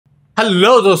Hello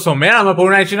दोस्तों, मेरा नाम है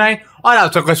पूर्ण और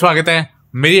आप सबका स्वागत है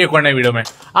मेरी एक और नई वीडियो में।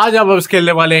 आज आप अब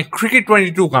खेलने वाले हैं क्रिकेट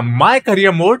 22 का माय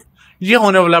करियर मोड। ये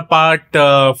होने वाला पार्ट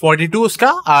 42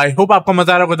 उसका। आई होप आपको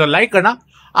मजा आ रहा होगा, तो लाइक करना।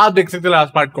 आप देख सकते हो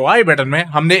लास्ट पार्ट को आई बटन में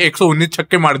हमने 119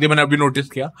 छक्के मार दिए, मैंने अभी नोटिस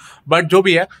किया। बट जो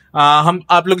भी है हम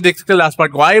आप लोग देख सकते हो लास्ट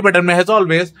पार्ट को आई बटन में। एज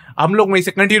ऑलवेज हम लोग वहीं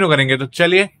से कंटिन्यू करेंगे, तो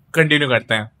चलिए कंटिन्यू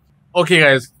करते हैं। ओके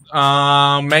गाइस,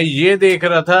 मैं ये देख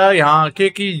रहा था यहाँ के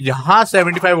कि यहाँ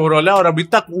 75 ओवरऑल है और अभी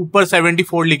तक ऊपर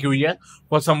 74 लिखी हुई है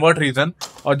फॉर सम व्हाट रीजन।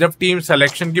 और जब टीम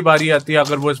सिलेक्शन की बारी आती है,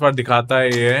 अगर वो इस बार दिखाता है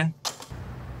ये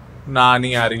ना,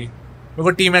 नहीं आ रही मेरे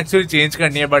को टीम एक्चुअली चेंज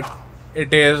करनी है, but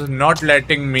it is not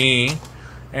letting me.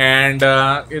 And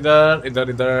इधर इधर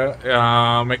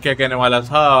इधर मैं क्या कहने वाला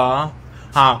था,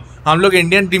 हाँ, हम लोग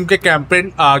इंडियन टीम के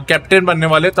कैप्टन बनने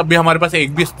वाले, तब भी हमारे पास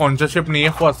एक भी स्पॉन्सरशिप नहीं है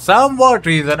for some what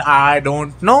reason, I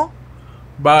don't know.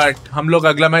 But हम लोग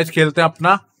अगला मैच खेलते हैं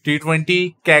अपना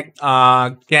T20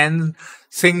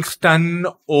 कैनसिंगटन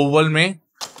ओवल में।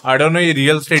 आई डोंट नो ये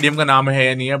रियल स्टेडियम का नाम है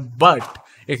या नहीं है, बट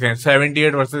एक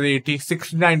 78 versus 80,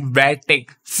 69 batting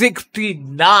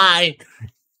 69।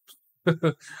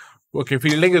 Okay,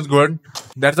 fielding is good,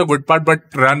 that's a good part, but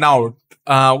run out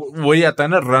वही आता है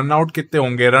ना, रन आउट कितने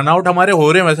होंगे। रन आउट हमारे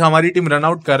हो रहे हैं, वैसे हमारी टीम रन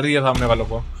आउट कर रही है सामने वालों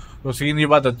को, तो सीन ये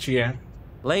बात अच्छी है।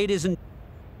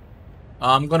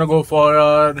 I'm gonna go for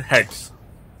heads.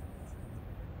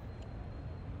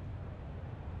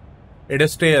 It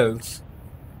is tails.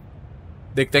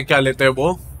 देखते हैं क्या लेते हैं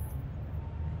वो।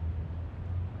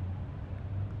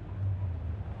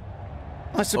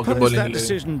 I suppose that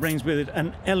decision brings with it an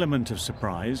element of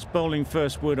surprise. Bowling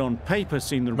first would on paper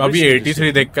seem the अभी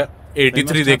 83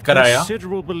 देखकर आया।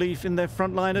 Considerable belief in their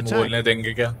frontline attack. बोलने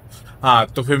देंगे क्या? हाँ,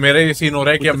 तो फिर मेरा ये सीन हो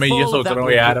रहा है कि अब मैं ये सोच रहा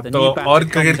हूँ यार, अब तो और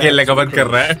क्रिकेट खेलने का मन कर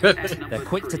रहा है।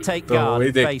 तो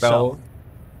वही देखता हूँ,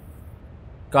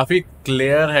 काफी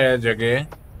क्लियर है जगह।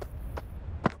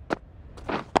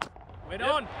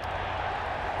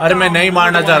 अरे मैं नहीं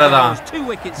मारना चाह रहा था,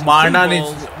 मारना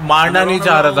नहीं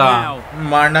चाह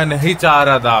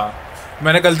रहा था।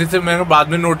 मैंने गलती से, मैंने बाद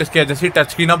में नोटिस किया, जैसे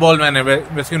टच की ना बॉल, मैंने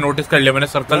वैसे नोटिस कर लिया, मैंने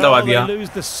सर्कल दबा दिया।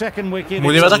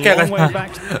 मुझे पता क्या करना,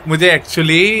 मुझे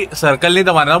एक्चुअली सर्कल नहीं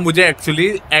दबाना था, मुझे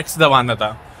एक्चुअली एक्स दबाना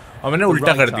था और मैंने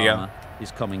उल्टा कर दिया।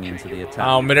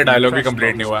 हाँ, मेरे डायलॉग भी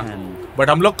कंप्लीट नहीं हुआ, बट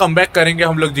हम लोग कम बैक करेंगे,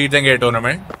 हम लोग जीत जाएंगे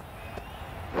टूर्नामेंट।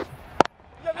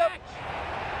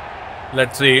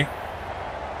 Let's see.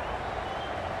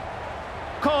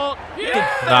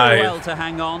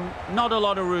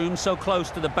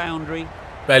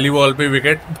 पहली बॉल पे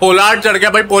विकेट, पोलार्ड चढ़ गया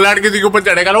भाई। पोलार्ड किसी के ऊपर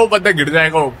चढ़ेगा ना, वो बंदा गिर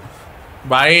जाएगा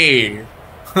भाई।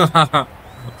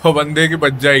 वो बंदे की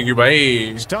बच जाएगी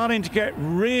भाई। Starting to get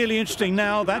really interesting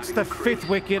now. That's the 5th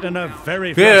wicket and a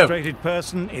very frustrated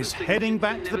person is heading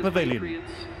back to the pavilion.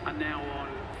 And now on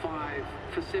 5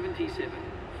 for 77.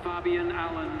 Fabian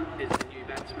Allen is the new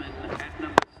batsman at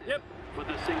number 7.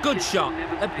 Good shot.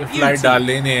 Flight डाल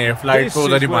लेने, flight को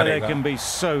उधर ही मारेगा। They can be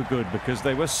so good because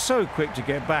they were so quick to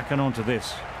get back and onto this.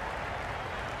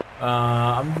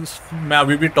 मैं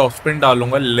अभी भी top spin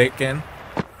डालूंगा, लेकिन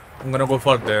I'm gonna go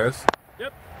for this.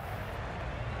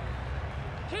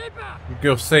 क्योंकि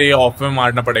उससे ये ऑफ में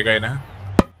मारना पड़ेगा इन्हें।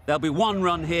 There'll be one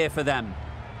run here for them.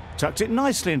 Tucked it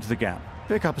nicely into the gap.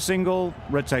 Pick up a single,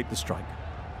 rotate the strike.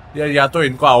 या तो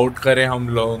इनको आउट करें हम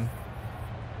लोग,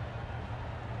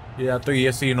 या तो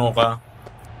ये सीन होगा।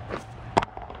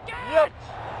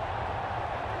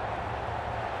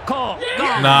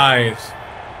 नाइस।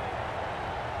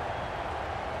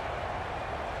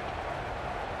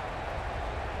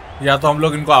 या तो हम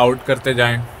लोग इनको आउट करते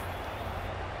जाएं।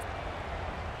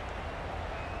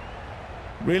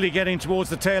 Really getting towards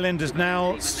the tail enders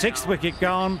now. 6th wicket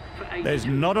gone. There's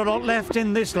not a lot left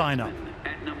in this lineup.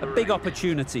 A big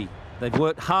opportunity. They've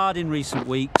worked hard in recent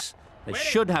weeks. They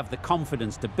should have the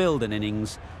confidence to build an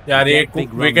innings. यार एक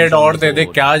wicket और दे दे,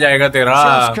 क्या जाएगा तेरा?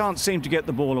 Just can't seem to get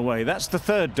the ball away. That's the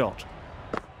 3rd dot.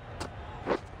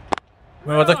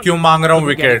 मैं बता क्यों मांग रहा हूँ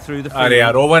विकेट? अरे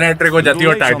यार, ओवर हैट्रिक हो जाती है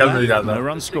और टाइटल मिल जाता है।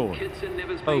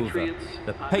 Over.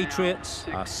 The Patriots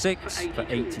are 6 for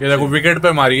 80. ये देखो, विकेट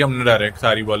पे मारी हमने डायरेक्ट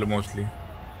सारी बॉल, मोस्टली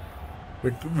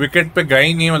विकेट पे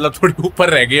गई नहीं, मतलब थोड़ी ऊपर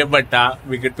रह गई है, बट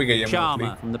विकेट पे गई है mostly.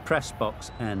 From the press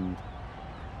box end.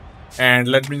 And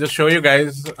let me just show you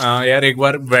guys, यार एक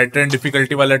बार वेटरन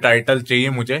डिफिकल्टी वाला टाइटल चाहिए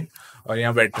मुझे, और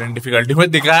यहाँ वेटरन डिफिकल्टी में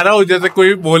दिखा रहा हूँ, जैसे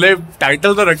कोई बोले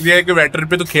टाइटल तो रख दिया है कि वेटरन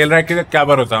पे तो खेल रहा है, कि क्या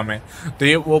भरोसा हमें, तो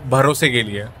ये वो भरोसे के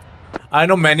लिए। आई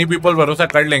नो मैनी पीपल भरोसा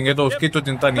कर लेंगे, तो उसकी तो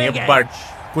चिंता नहीं है, बट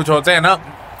कुछ होते हैं ना,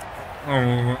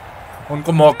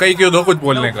 उनको मौका ही क्यों दो कुछ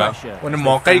बोलने का, उन्हें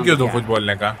मौका ही क्यों दो कुछ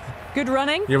बोलने का। Good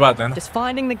running. ये बात है ना। Just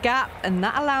finding the gap, and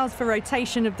that allows for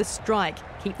rotation of the strike.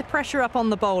 Keep the pressure up on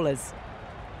the bowlers.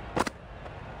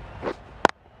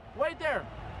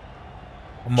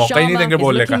 मौका ही नहीं देंगे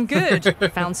बोलने का। looking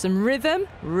good. Found some rhythm,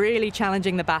 really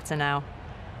challenging the batter now.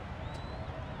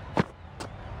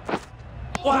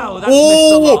 Wow, that's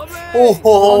missed a lot.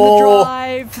 On the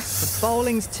drive. The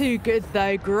bowling's too good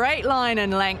though. Great line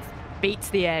and length. Beats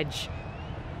the edge.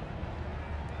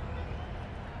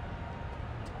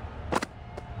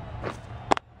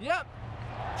 Yep.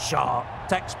 Shot.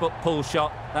 Textbook pull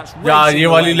shot. That's यार ये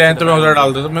वाली racing line तो मैं away उधर to the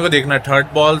डाल दूँ तो मेरे को देखना है थर्ड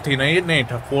बॉल थी ना ये नहीं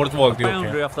था फोर्थ बॉल थी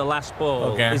boundary off the last ball.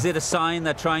 Okay. Is it a sign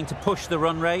they're trying to push the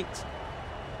run rate?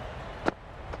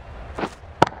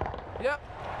 Yep.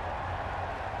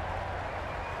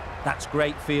 That's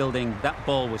great fielding. That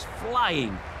ball was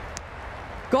flying.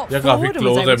 Got Yeah, forward and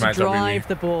was close able to match अभी भी। drive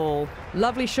the ball.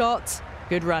 Lovely shot.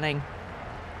 Good running.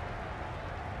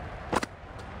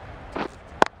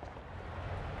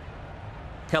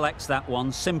 Collects that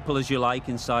one, simple as you like,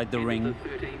 inside the ring.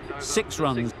 6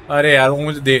 runs. अरे यार वो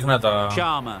मुझे देखना था।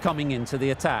 Sharma coming into the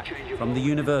attack from the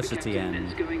university end.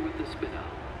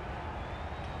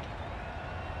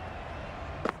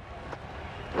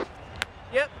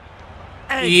 Yep.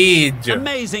 Edge.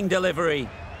 Amazing delivery.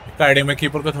 काइडे में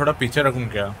keeper को थोड़ा पीछे रखूं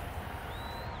क्या?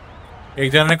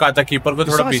 एक जन ने कहा था कीपर को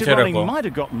थोड़ा पीछे रखो। might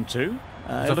have gotten to.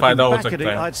 तो फायदा हो सकता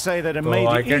है। I'd say that it So made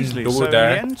I it can easily. do So in that.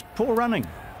 the end, poor running.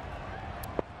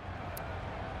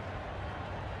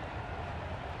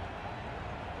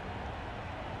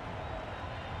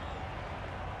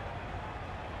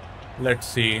 Let's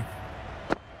see.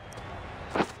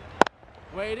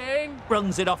 Waiting.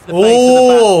 Runs it off the face of the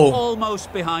bat.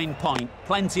 Almost behind point.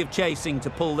 Plenty of chasing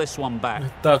to pull this one back.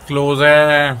 इतना close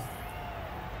है।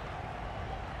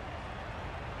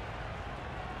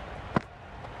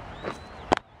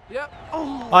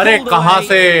 अरे कहाँ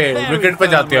से wicket पे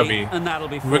जाती है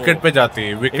अभी wicket पे जाती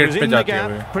है विकेट पे जाती है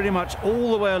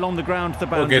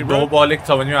ओके दो बॉल एक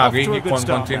समझ में आ गई कि कौन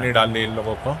कौन सी नहीं डाली इन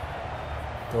लोगों को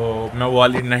तो मैं वो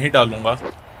वाली नहीं डालूंगा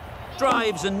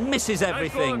Drives and misses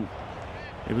everything.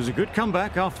 It was a good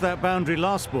comeback after that boundary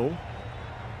last ball.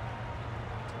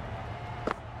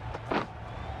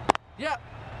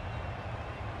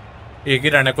 एक ही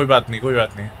रन है कोई बात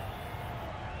नहीं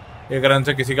एक रन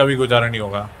से किसी का भी गुजारा नहीं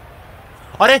होगा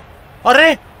अरे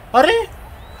अरे अरे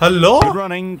hello Good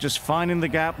running, just finding the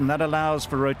gap, and that allows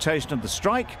for rotation of the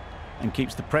strike and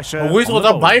keeps the pressure. वही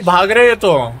सोचा भाई भाग रहे हैं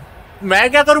तो मैं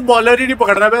क्या करूं बॉलर ही नहीं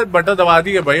पकड़ रहा मैं बटन दबा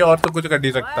दी है भाई और तो कुछ कर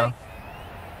नहीं सकता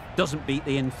Doesn't beat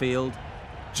the infield.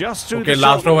 Okay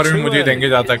last over में मुझे देंगे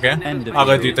जा तक है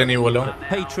अगर जीते नहीं बोलो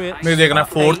मैं देखना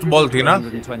फोर्थ बॉल थी ना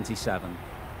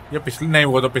ये पिछले नहीं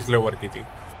वो तो पिछले ओवर की थी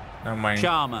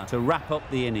Sharma to wrap up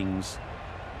the innings.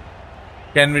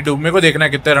 Can we do मेरे को देखना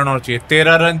है कितने रन और चाहिए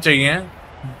 13 रन चाहिए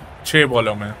 6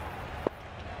 बॉलों में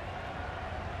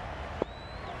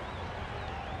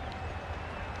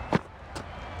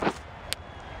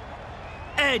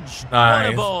Edge. What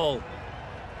a ball.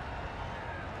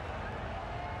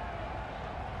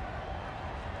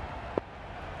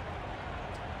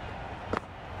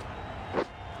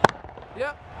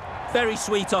 Very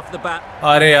sweet off the bat.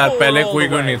 अरे यार पहले कोई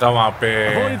नहीं था वहाँ पे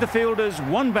Avoided the fielders,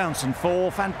 one bounce and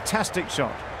 4. Fantastic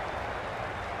shot.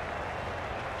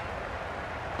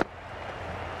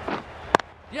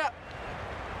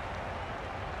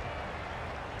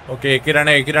 Okay एक ही रन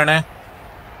है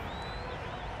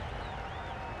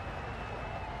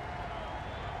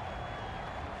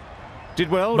Did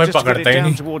well मैं just to get it पकड़ता ही down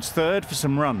नहीं towards third for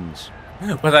some runs.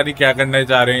 पता नहीं क्या करने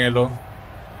जा रहे हैं ये लोग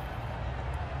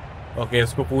ओके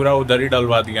इसको पूरा उधर ही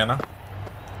डलवा दिया ना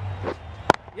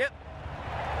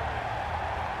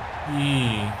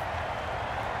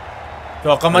तो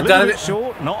A little bit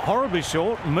short, not horribly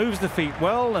short, moves the feet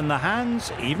well and the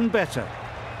hands even better.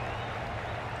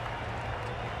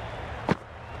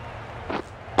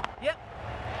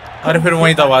 अरे फिर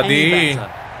वहीं दबा दी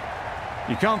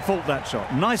You can't fault that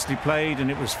shot. Nicely played, and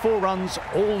it was 4 runs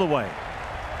all the way.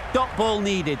 Dot ball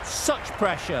needed. Such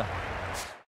pressure.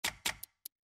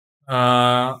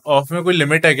 Of में कोई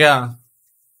limit है क्या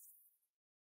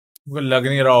मुझे लग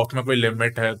नहीं रहा ऑफ में कोई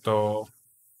लिमिट है तो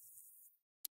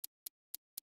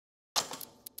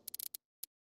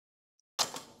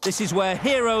This is where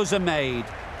heroes are made.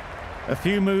 A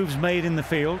few moves made in the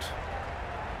field.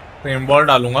 Same ball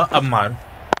डालूंगा अब मार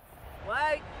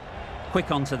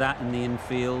Quick onto that in the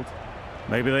infield.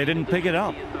 Maybe they didn't pick it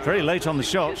up. Very late on the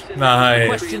shot.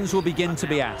 Questions will begin to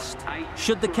be asked.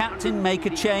 Should the captain make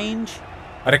a change?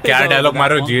 अरे क्या dialogue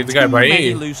मारो जीत गए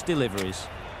भाई Loose deliveries.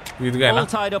 जीत गए ना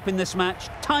All tied up in this match.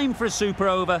 Time for a super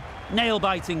over.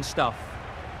 Nail-biting stuff.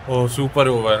 Oh super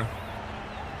over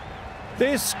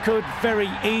This could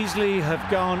very easily have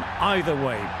gone either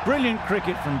way. Brilliant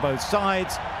cricket from both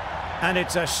sides, and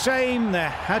it's a shame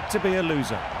there had to be a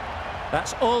loser.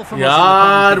 That's all from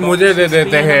यार मुझे दे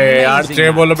देते हैं यार,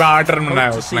 6 बॉलों पे 8 run बनाए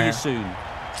उसने।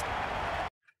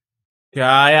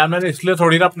 क्या यार, मैंने इसलिए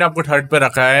थोड़ी ना अपने आप को थर्ड पे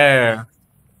रखा है,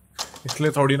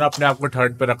 इसलिए थोड़ी ना अपने आप को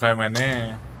थर्ड पे रखा है मैंने।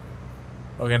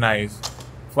 Okay nice,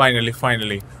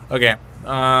 finally okay.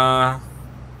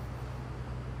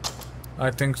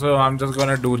 I think so I am just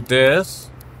gonna do this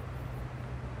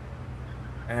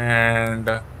and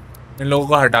in लोगों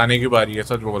को हटाने की बारी है,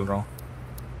 सच बोल रहा हूँ।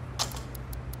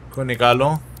 को निकालो,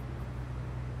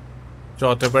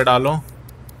 चौथे पे डालो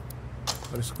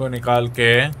और इसको निकाल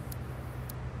के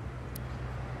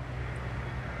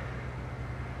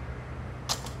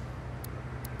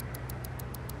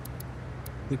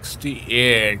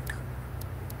 $68।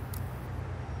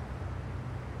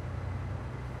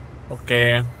 ओके,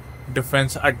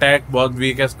 डिफेंस अटैक बहुत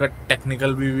वीक है इसका,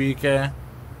 टेक्निकल भी वीक है,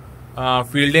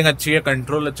 फील्डिंग अच्छी है,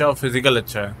 कंट्रोल अच्छा है और फिजिकल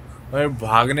अच्छा है, और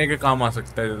भागने के काम आ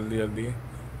सकता है जल्दी जल्दी।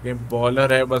 ये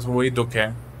बॉलर है, बस वही दुख है,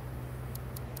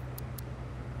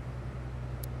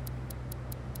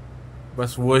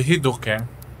 बस वही दुख है।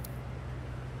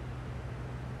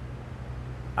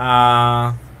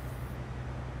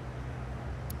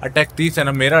 अटैक 30 है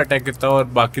ना, मेरा अटैक कितना और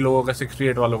बाकी लोगों का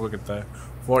 68 वालों का कितना है?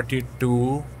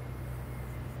 42,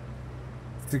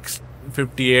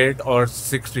 58 और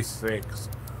 66,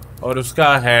 और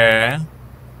उसका है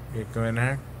 1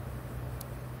 मिनट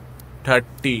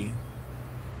 30।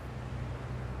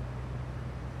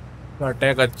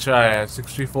 अटैक अच्छा है,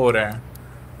 64 है,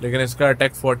 लेकिन इसका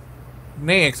अटैक 40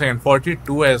 नहीं, 1 सेकेंड,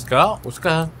 42 है इसका,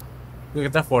 उसका तो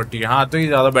कितना 40। हाँ, तो ये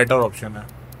ज़्यादा बेटर ऑप्शन है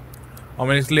और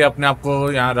मैंने इसलिए अपने आप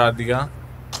को यहाँ रख दिया।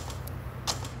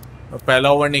 पहला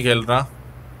ओवर नहीं खेल रहा,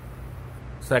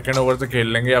 सेकंड ओवर से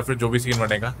खेल लेंगे या फिर जो भी सीन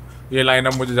बनेगा। ये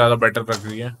लाइनअप मुझे ज़्यादा बेटर लग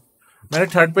रही है। मैंने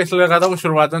थर्ड पे इसलिए रखा था वो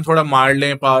शुरुआत में थोड़ा मार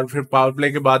लें पावर, फिर पावर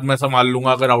प्ले के बाद मैं संभाल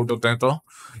लूँगा अगर आउट होते हैं तो,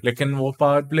 लेकिन वो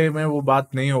पावर प्ले में वो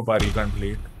बात नहीं हो पा रही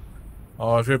कंप्लीट,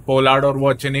 और फिर पोलार्ड और वो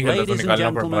अच्छे नहीं खेलते तो निकालना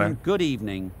पड़ रहा है। Good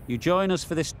evening. You join us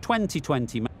for this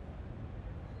 2020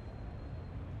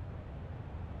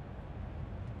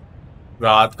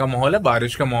 रात का माहौल है,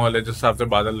 बारिश का माहौल है, जिस हिसाब से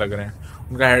बादल लग रहे हैं।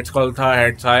 उनका हेड्स कॉल था,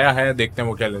 हेड्स आया है, देखते हैं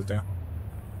वो क्या लेते हैं।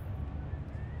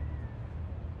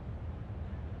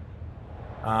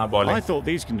 I thought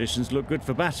these conditions looked good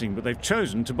for batting, but they've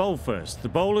chosen to bowl first.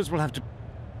 The bowlers will have to.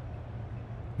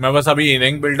 मैं बस अभी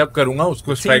इनिंग बिल्डअप करूंगा,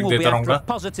 उसको स्ट्राइक देता रहूंगा।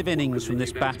 Positive innings from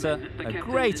this batter, a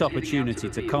great opportunity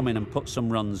to come in and put some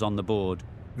runs on the board.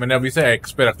 मैंने अभी से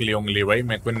एक्स पे रख ली उंगली भाई,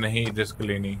 मेरे को नहीं रिस्क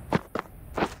लेनी।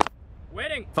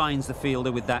 Finds the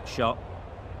fielder with that shot.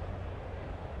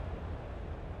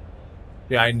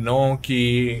 I know कि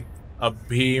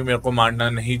अभी मेरे को मारना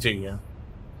नहीं चाहिए।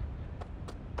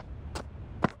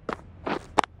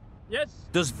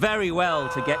 Does very well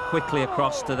to get quickly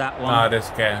across to that one.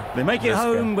 Risk है। They make it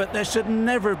home, but there should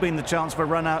never have been the chance for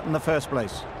a run out in the first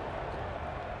place.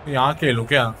 यहाँ खेलूं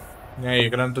क्या? यहाँ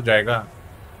 1 run तो जाएगा।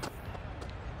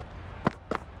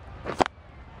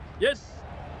 Yes.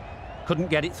 Couldn't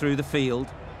get it through the field.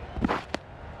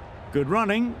 Good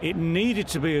running. It needed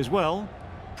to be as well.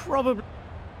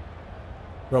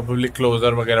 Probably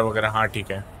closer वगैरह वगैरह। हाँ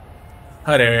ठीक है।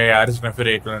 अरे यार इसने फिर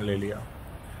 1 रन ले लिया।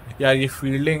 यार ये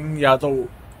फील्डिंग या तो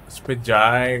इस पे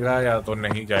जाएगा या तो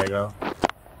नहीं जाएगा।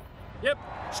 Yep.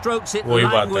 Strokes it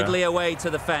languidly away to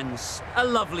the fence. A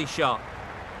lovely shot.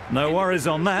 No worries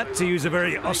on that, to use a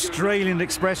very Australian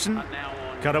expression.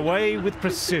 Cut away with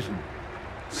precision.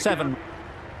 7.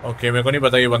 Okay, मेरे को नहीं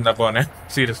पता ये बंदा कौन है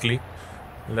सीरियसली।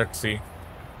 Let's see.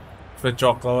 फिर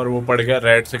चौका और वो पड़ गया,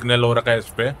 रेड सिग्नल हो रखा है इस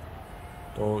पे,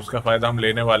 तो उसका फायदा हम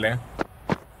लेने वाले हैं।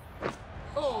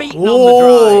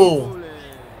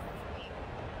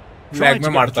 फ्लैग में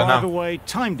मारता ना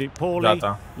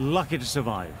जाता।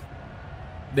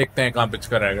 देखते हैं कहाँ पिच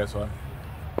कराएगा इस बार।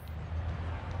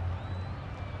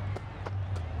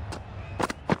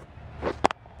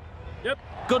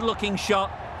 Good looking shot.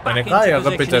 मैंने कहा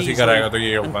अगर पिच ऐसी कराएगा तो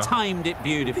ये होगा। Timed it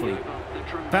beautifully.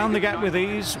 Found the gap with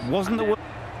ease. Wasn't the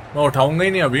मैं उठाऊंगा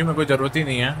ही नहीं अभी, मेरे को जरूरत ही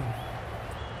नहीं है।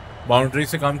 बाउंड्री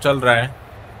से काम चल रहा है।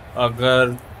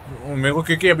 अगर मेरे को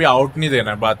क्योंकि अभी आउट नहीं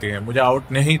देना है, बात ये है, मुझे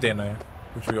आउट नहीं देना है,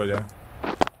 कुछ भी हो जाए।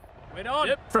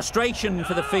 Frustration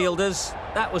for the fielders.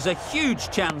 That was a huge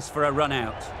chance for a run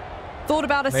out. Thought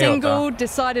about a single,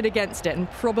 decided against it, and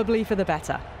probably for the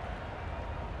better.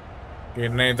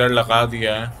 इन्हें इधर लगा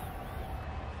दिया है।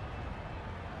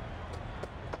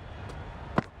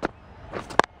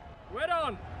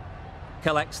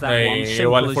 Collects that नहीं, one. ये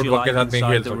वाले Simple as you फुटवर्क के like साथ नहीं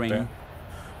खेल inside the सकते। ring.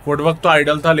 फुटवर्क तो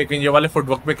आइडल था, लेकिन ये वाले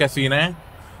फुटवर्क पे क्या सीन है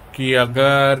कि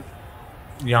अगर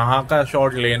यहाँ का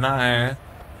शॉट लेना है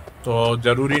तो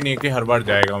जरूरी नहीं कि हर बार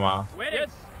जाएगा वहाँ।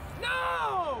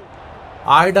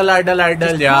 Idle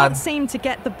Just यार. can't seem to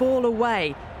get the ball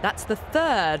away. That's the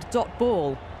third dot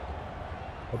ball.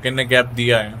 Okay ने गैप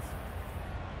दिया है.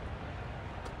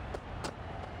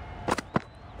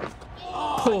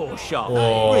 Poor shot.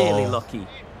 Oh. Really lucky.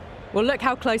 Well, look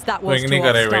how close that was Swing to नहीं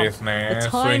करे हुए off इसने. stop. The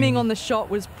timing on the shot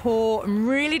was poor and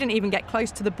really didn't even get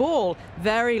close to the ball.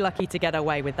 Very lucky to get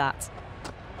away with that.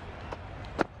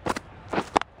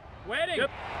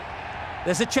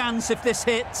 There's a chance if this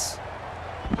hits.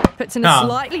 Puts in a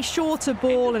slightly shorter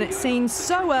ball and it seems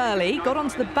so early. Got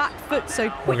onto the back foot so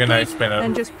quickly nice spinner.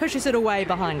 and just pushes it away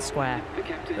behind square.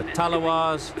 The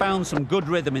Talawars found some good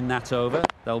rhythm in that over.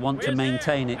 They'll want to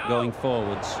maintain it going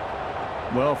forwards.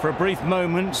 Well, for a brief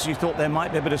moment, you thought there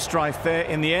might be a bit of strife there.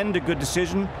 In the end, a good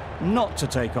decision not to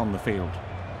take on the field.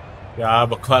 क्या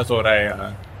बकवास हो रहा है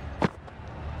यार.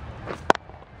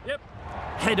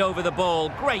 Head over the ball.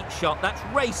 Great shot. That's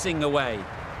racing away.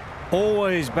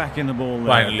 Always back in the ball there.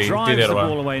 Finally, drives the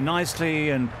ball away nicely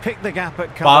and pick the gap at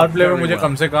cover. Power play में very मुझे well.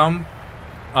 कम से कम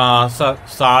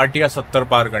 60 या 70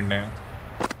 पार करने हैं.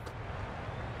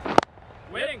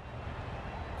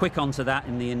 Quick onto that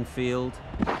in the infield.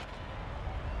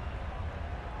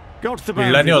 Got to the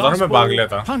हिला boundary. नहीं होता ना, Last मैं भाग ball,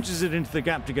 लेता. punches it into the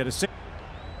gap to get a six.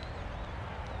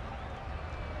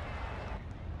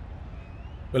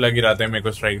 तो लग ही रहा था मेरे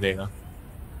को स्ट्राइक देगा.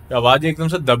 आवाज एकदम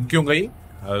से दब क्यों गई?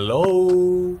 Hello.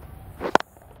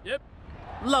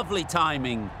 Lovely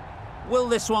timing. Will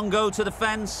this one go to the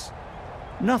fence?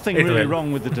 Nothing It really will.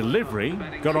 wrong with the delivery.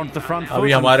 Got onto the front foot.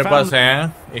 अभी and हमारे found पास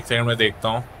हैं. एक सेकंड में देखता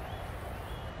हूँ.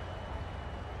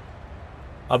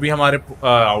 अभी हमारे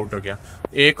आउट हो गया.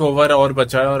 एक ओवर और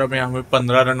बचा है और अभी हमें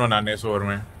 15 रन बनाने इस ओवर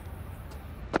में.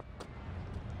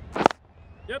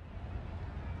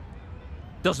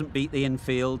 Doesn't beat the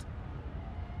infield.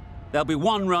 There'll be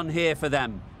one run here for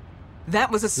them. That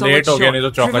was a solid late हो गया, नहीं तो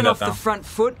shot, चौका driven off जाता. the front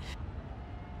foot.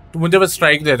 तो मुझे बस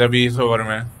स्ट्राइक दे दे अभी इस ओवर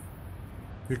में,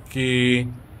 क्योंकि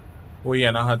वही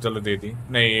है ना. हाँ चलो दे दी.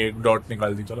 नहीं एक डॉट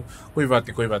निकाल दी. चलो कोई बात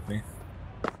नहीं, कोई बात नहीं.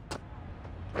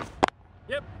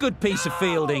 Good piece of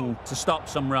fielding to stop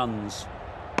some runs.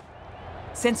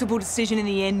 Sensible decision in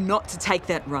the end not to take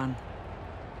that run.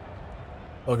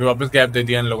 Okay वापस गैप दे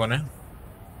दिया इन लोगों ने.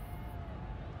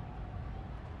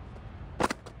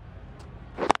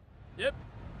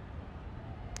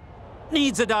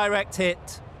 Needs a direct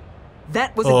hit.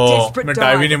 That was a desperate मैं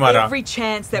डाइव ही नहीं dive. मारा. Every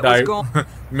chance that was gone.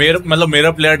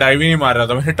 मेरा player dive ही नहीं मार रहा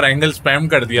था. मैंने ट्रायंगल स्पैम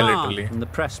कर दिया Can't literally. from the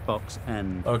press box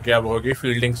end. Okay अब होगी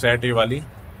फील्डिंग सेट ये वाली.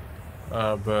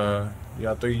 अब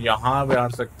या तो यहाँ पे आ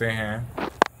सकते हैं.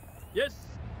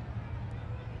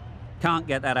 Can't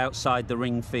get that outside the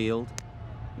ring field.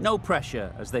 No pressure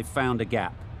as they've found a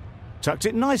gap. tucked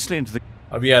it nicely into the.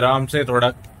 अभी आराम से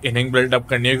थोड़ा इनिंग बिल्डअप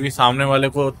करनी है, क्योंकि सामने वाले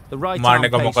को The right मारने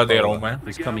arm का pace मौका दे रहा हूँ bowler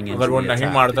मैं. is coming into अगर वो the नहीं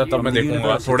attack मारता तब from मैं the देखूंगा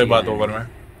university थोड़े बाद end. ओवर में.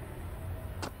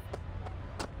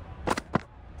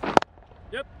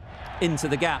 Into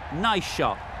the gap. Nice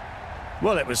shot.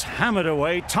 Well, it was hammered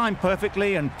away, timed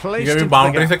perfectly, and placed ये भी into the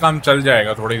बाउंड्री gap. से काम चल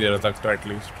जाएगा थोड़ी देर तक तो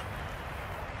at least.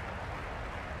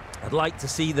 I'd like to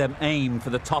see them aim for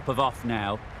the top of off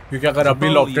now. क्योंकि अगर अभी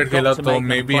Bowler, लॉकटेड you've got खेला to तो make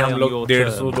मे them बी play हम on लोग your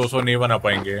 150-200 नहीं बना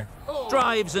पाएंगे.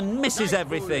 Drives and misses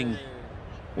everything.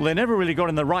 Well, they never really got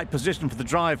in the right position for the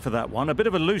drive for that one. A bit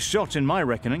of a loose shot in my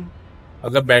reckoning.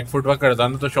 अगर back foot work करता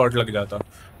ना तो shot लग जाता.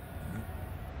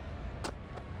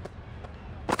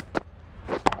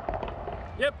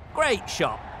 Great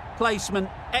shot. Placement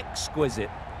exquisite.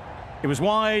 It was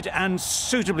wide and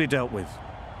suitably dealt with.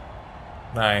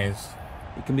 Nice.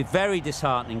 It can be very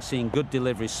disheartening seeing good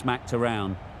deliveries smacked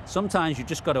around. Sometimes you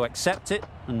just got to accept it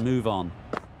and move on.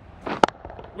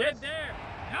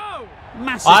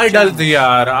 Massive idol chance. थी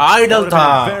यार, idol That था. would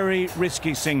have been a very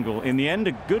risky single. In the end,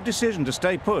 a good decision to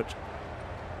stay put.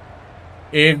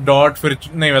 एक dot फिर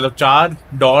नहीं, मतलब 4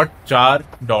 dot 4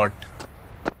 dot.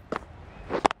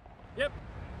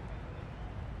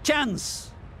 Chance.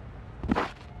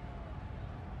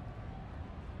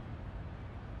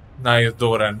 Nice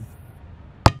 2 run.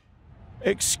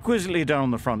 Exquisitely done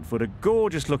on the front foot. A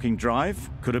gorgeous looking drive.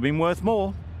 Could have been worth more.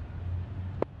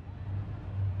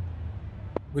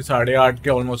 कोई 8.5 के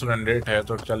almost run rate है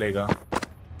तो चलेगा.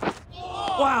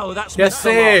 Wow, that's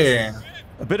कैसे?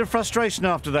 A bit of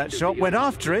frustration after that shot. Went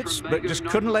after it, but just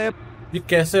couldn't lay a. ये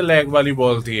कैसे lag वाली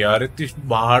ball थी यार. इतनी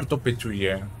बाहर तो पिच हुई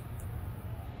है.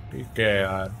 ठीक है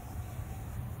यार.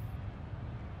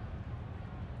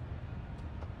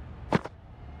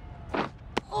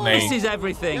 नहीं Misses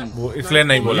everything. वो इसलिए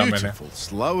नहीं बोला मैंने. Beautiful,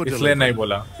 slower इसलिए नहीं delivery.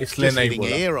 बोला. इसलिए Just नहीं hitting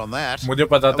बोला. air on that. मुझे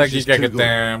पता That था was कि just क्या too कहते good.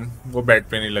 हैं वो बैट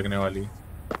पे नहीं लगने वाली.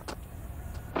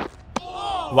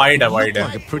 वाइड है, Looked वाइड like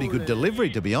है. a pretty good delivery,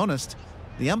 to be honest.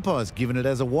 The umpire's given it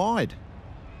as a wide.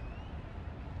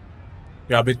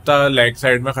 या अब इतना लेग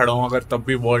साइड में खड़ा हूँ अगर तब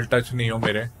भी बॉल टच नहीं हो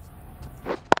मेरे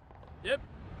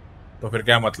तो फिर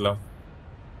क्या मतलब।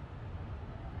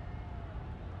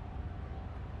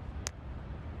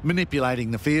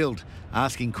 Manipulating the field,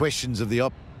 asking questions of the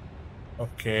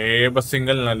okay बस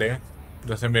सिंगल ना ले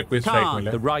जैसे मेरे को स्ट्राइक Khan,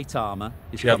 मिले। the right armour,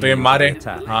 is या तो ये coming मारे, into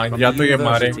attack हाँ from या the तो ये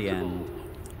मारे, university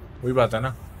end. वही बात है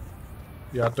ना,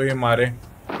 या तो ये मारे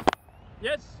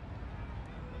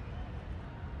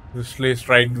इसलिए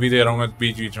स्ट्राइक भी दे रहा हूँ मैं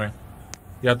बीच बीच में,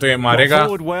 या तो ये मारेगा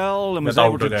Forward well and was या तो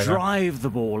able आउट हो to जाएगा। drive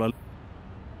the ball.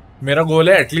 मेरा गोल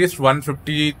है एटलीस्ट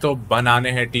 150 तो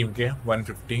बनाने हैं टीम के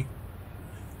 150,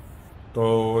 तो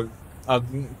अब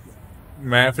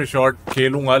मैं फिर शॉट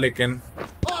खेलूंगा लेकिन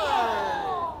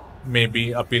मे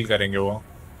बी अपील करेंगे वो,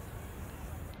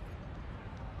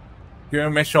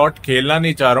 क्योंकि मैं शॉट खेलना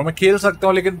नहीं चाह रहा हूँ। मैं खेल सकता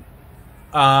हूँ लेकिन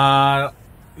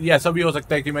ये ऐसा भी हो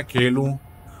सकता है कि मैं खेलूं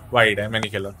वाइड है, मैं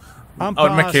नहीं खेला और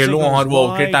मैं खेलूं और वो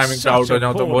ओके टाइमिंग पे आउट हो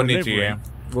जाऊं तो वो नहीं चाहिए,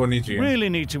 वो नहीं चाहिए। Really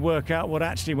need to work out what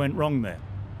actually went wrong there.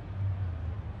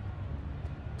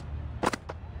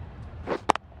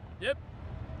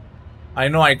 I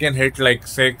know I can hit like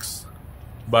 6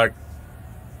 but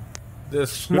the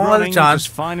small chance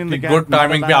कि good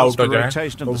timing पे आउट हो जाए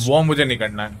तो वो मुझे नहीं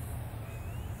करना है।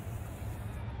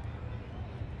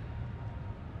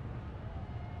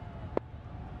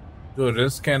 जो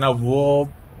रिस्क है ना वो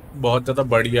बहुत ज्यादा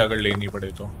बड़ी अगर लेनी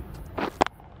पड़े तो।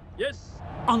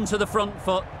 Onto the front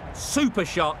foot, super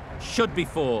shot, should be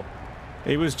 4.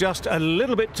 He was just a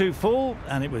little bit too full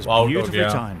and it was Out हो beautifully गया।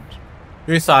 timed.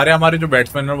 ये सारे हमारे जो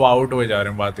बैट्समैन हैं वो आउट हुए जा रहे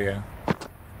हैं, बात ये है।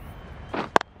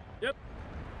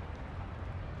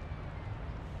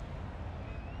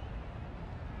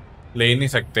 ले ही नहीं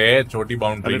सकते छोटी A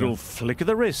boundary little flick of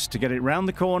the wrist to get it round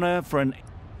the corner for an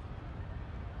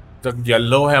जब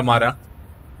येलो है हमारा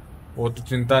वो तो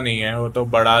चिंता नहीं है, वो तो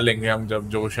बढ़ा लेंगे हम जब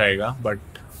जोश आएगा, बट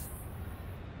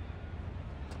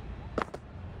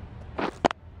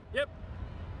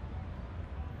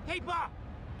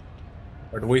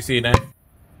वही सीन है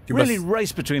कि really बस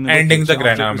race between the ending wickets तक after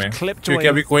रहना it was हमें, clipped क्योंकि away.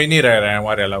 अभी कोई नहीं रह रहा है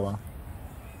हमारे अलावा।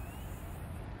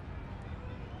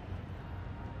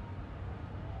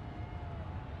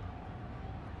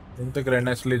 एंडिंग तक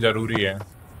रहना इसलिए जरूरी है।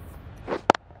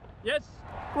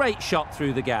 Great shot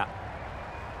through the gap.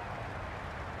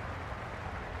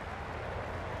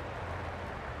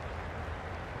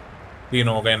 तीन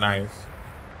हो गए, nice.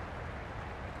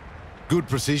 Good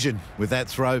precision with that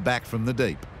throw back from the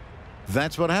deep.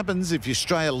 That's what happens if you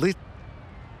stray a little.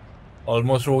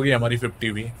 Almost हो गई हमारी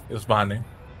 50 भी इस बहाने।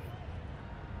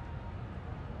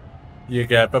 ये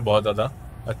गैप है बहुत ज्यादा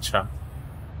अच्छा।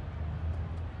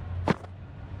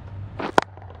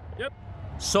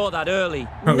 Saw that early.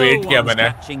 Wait किया one's मैंने।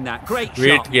 catching that. Great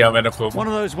wait shot. किया मैंने खूब। One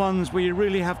of those ones where you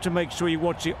really have to make sure you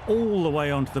watch it all the way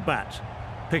onto the bat.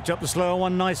 Picked up the slower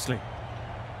one nicely.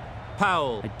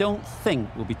 Powell, I don't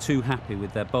think will be too happy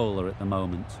with their bowler at the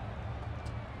moment.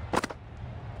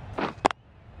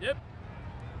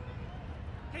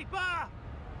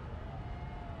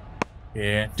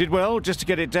 ये Did well just to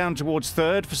get it down towards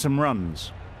third for some runs.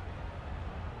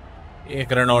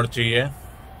 एक run और चाहिए।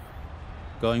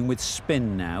 Going with spin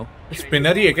now.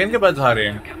 Spinner ही है क्या इनके पास आ रहे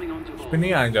हैं? Spin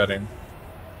ही आने जा रहे हैं।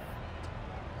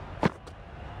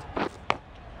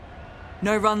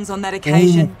 No runs on that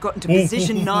occasion. Got into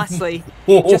position nicely.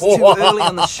 Just too early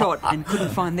on the shot and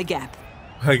couldn't find the gap.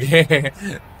 Okay.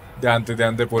 ध्यान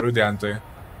से पूरे ध्यान से।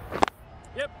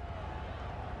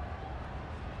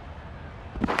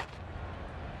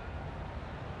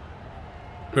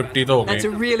 $50 तो हो That's a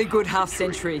गई। really good half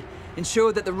century.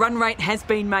 Ensured that the run rate has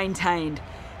been maintained.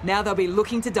 Now they'll be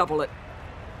looking to double it.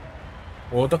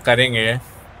 वो तो करेंगे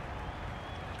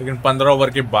लेकिन 15 ओवर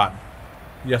के बाद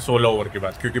या 16 ओवर के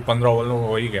बाद, क्योंकि 15 ओवर में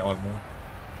हो ही गया almost.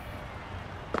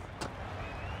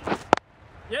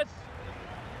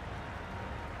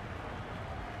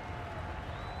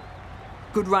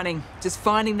 Good running. Just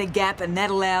finding the gap and that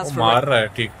allows वो for मार रहा है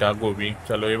ठीक ठाक वो भी,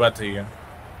 चलो ये बात सही है।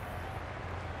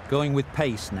 Going with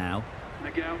pace now.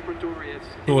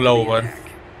 16 over,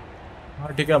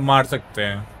 हाँ ठीक है मार सकते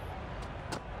हैं।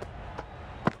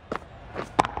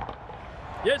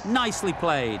 Nicely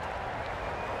played.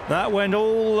 That went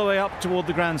all the way up toward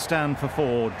the grandstand for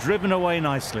 4. Driven away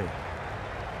nicely.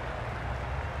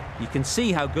 You can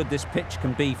see how good this pitch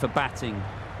can be for batting.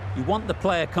 You want the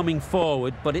player coming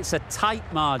forward, but it's a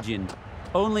tight margin.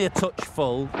 Only a touch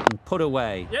full and put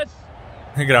away.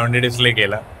 Grounded इसलिए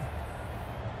खेला।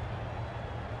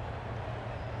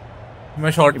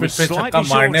 मैं short It pitch was पे छक्का slightly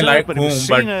मारने shorter, like but it हूँ, was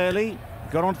seen but early.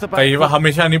 Got onto the back कई बार foot.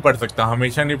 हमेशा नहीं पढ़ सकता,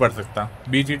 हमेशा नहीं पढ़ सकता।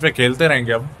 बीच बीच पे खेलते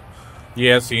रहेंगे अब।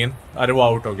 ये है सीन। अरे वो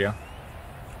आउट हो गया।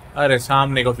 अरे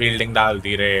सामने को फील्डिंग डाल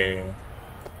दी रे,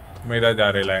 मेरा जा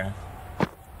रहा है।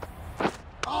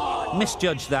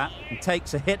 Misjudged that and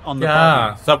takes a hit on the क्या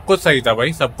body. सब कुछ सही था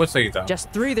भाई, सब कुछ सही था। Just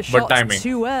threw the But shots timing.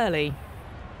 too early.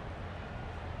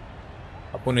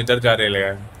 अपन इधर जा रहे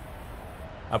हैं,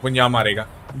 अपन यहाँ मारेगा,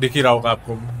 दिख ही रहा होगा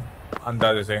आपको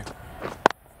अंदाजे से।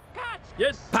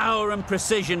 Yes. Power and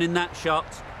precision in that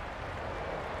shot.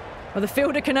 Well, the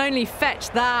fielder can only fetch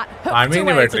that, hooked Timing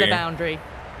नहीं away बैठ to रही the है। boundary.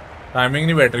 टाइमिंग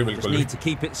नहीं बैठ रही Just बिल्कुल। need to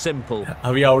keep it simple.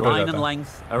 अभी आउट हो Line and जाता,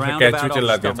 length कैच around भी about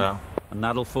चिल्ला off दिया stump, था। and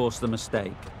that'll force the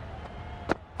mistake.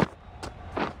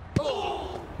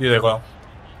 ये देखो,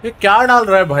 ये क्या डाल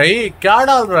रहा है भाई, क्या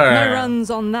डाल रहा No है। runs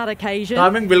on that occasion.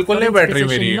 Timing बिल्कुल Got नहीं into बैठ रही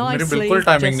position मेरी nicely, बिल्कुल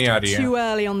टाइमिंग नहीं आ just रही है। Too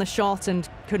early on the shot and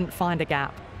couldn't find a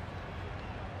gap.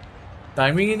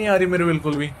 Timing ही नहीं आ रही मेरे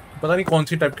बिल्कुल भी, पता नहीं कौन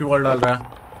सी टाइप की बॉल डाल रहा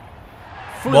है।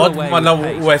 Flew बहुत away मतलब with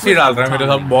pace, वैसे ही डाल रहा है brilliant मेरे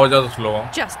साथ, timing. बहुत ज्यादा slow.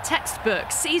 Just textbook.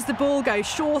 Sees the ball go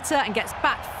shorter and gets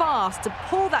back fast to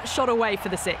pull that shot away for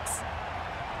the six.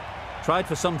 Tried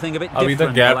for something a bit अभी different.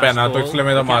 तक गैप the है ना, last तो ball. इसलिए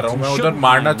मैं तो The मार रहा हूँ। captain मैं उधर shouldn't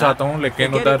मारना mind that. चाहता हूँ,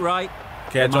 लेकिन They get उधर it right,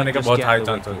 कैच they होने might के just बहुत get high the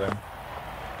chances wicket.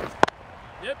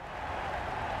 है।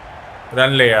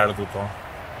 रन ले यार तू तो।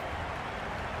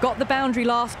 Got the boundary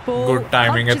last ball. Good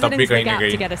timing है, punches तब it भी into the कहीं नहीं gap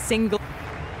गई। to get a single.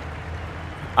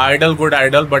 Idol good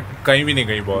idol, but कहीं भी नहीं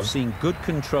गई ball. We've seen good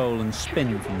control and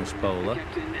spin from this bowler.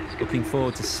 Looking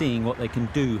forward to seeing what they can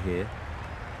do here.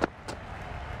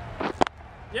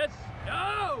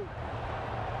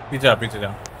 पीछे जा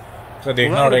तो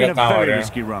देखना Well, that would पड़ेगा have been कहाँ a हो very रहे हैं।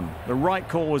 risky run. The right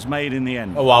call was made in the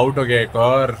end. वो आउट हो गया एक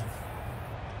और।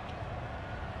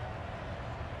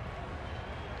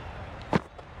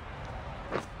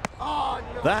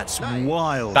 That's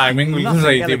wild. टाइमिंग बिल्कुल Nothing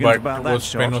सही थी, elegant बट about वो that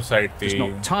स्पिन shot. उस साइड It's थी।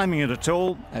 not timing it at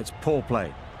all. It's poor play.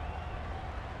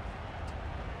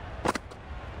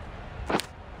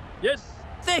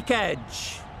 Thick edge.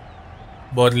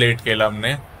 बहुत लेट खेला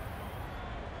हमने।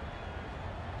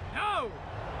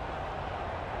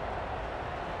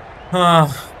 हाँ,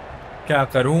 क्या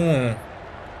करूं,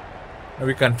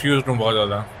 अभी कंफ्यूज हूँ बहुत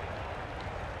ज्यादा।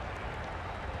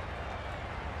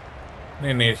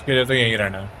 नहीं इसके लिए तो यही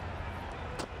रहना है।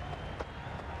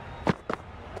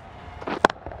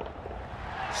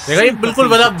 देखा, ये बिल्कुल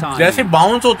मतलब जैसे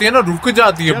बाउंस होती है ना, रुक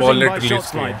जाती है ball Judging by literally shots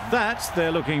इसकी। like that,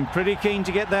 they're looking pretty keen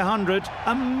to get their 100.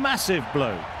 A massive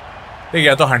blow. ठीक,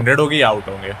 या तो 100 होगी या आउट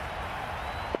होंगे।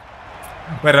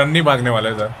 मैं रन नहीं भागने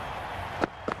वाला सर,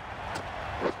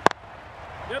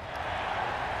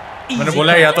 मैंने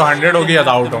बोला या तो 100 होगी या तो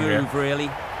आउट होंगे। Really.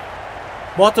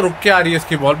 बहुत रुक के आ रही है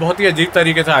इसकी बॉल, बहुत ही अजीब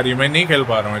तरीके से आ रही है। मैं नहीं खेल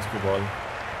पा रहा हूँ इसकी बॉल,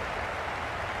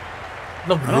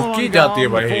 मतलब Another रुक ही one जाती है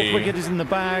gone. The fourth भाई। wicket is in the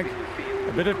bag.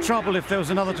 A bit of trouble if there was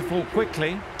another to fall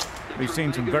quickly. We've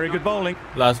seen some very good bowling.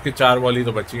 Last की 4 बॉल ही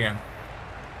तो बची हैं।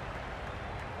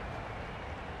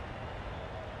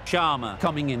 Sharma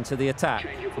coming into the attack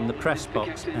from the press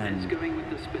box end.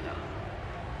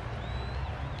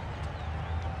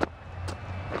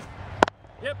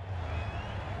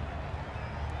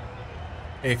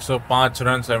 105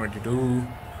 run 72,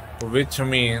 which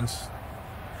means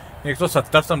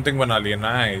 170 something बना लिए।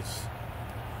 Nice.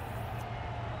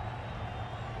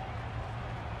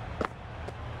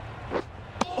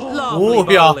 Lovely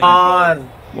bowling. यार,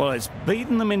 Well, it's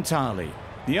beaten them entirely.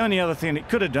 The only other thing it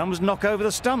could have done was knock over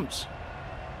the stumps.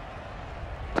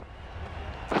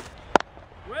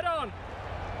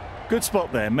 Good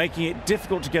spot there, making it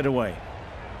difficult to get away.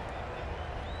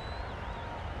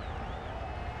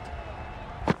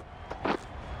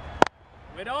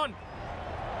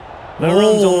 The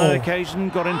runs on that occasion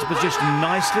got into position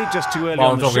nicely, just too early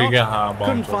on Bounce the हो गई shot. क्या? हाँ, bounce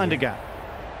Couldn't हो find a गई। gap.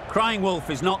 Crying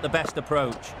wolf is not the best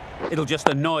approach. It'll just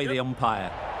annoy the umpire.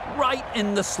 Right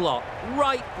in the slot,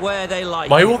 right where they like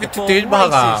भाई it. वो The कितनी ball तेज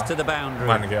भागा। races to the boundary.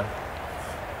 मान गया।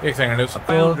 एक second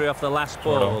उसको Boundary off the last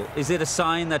छोड़ो। ball. Is it a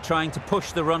sign they're trying to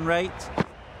push the run rate?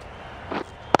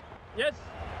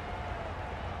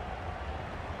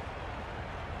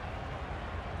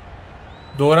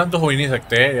 दो रन तो हो ही नहीं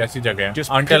सकते ऐसी जगह।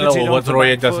 Just Until pivoted over onto the throw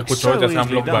या back जैसे foot, कुछ हो, so जैसे हम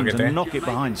easily लोग done भागे to थे। knock it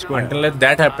behind square. Until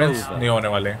that happens नहीं होने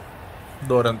वाले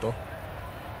 2 रन तो।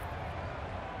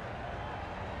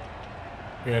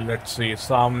 लेट्स सी,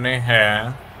 सामने है,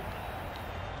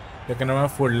 लेकिन मैं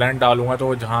फुल लैंड डालूंगा तो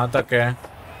वो जहां तक है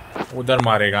उधर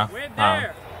मारेगा। हाँ,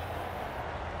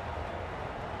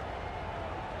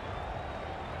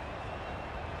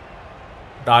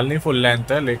 डालनी फुल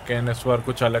लेंथ है, लेकिन इस बार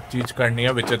कुछ अलग चीज करनी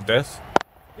है, which is this.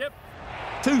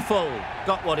 Too full.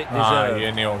 Got what it हाँ, deserved.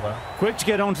 ये नहीं होगा। Quick to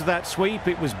get onto that sweep.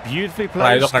 It was beautifully Try तो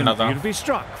placed करना and था। beautifully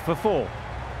struck for 4.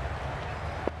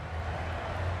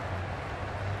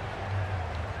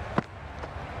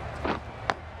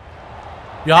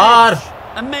 यार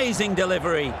Amazing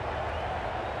delivery.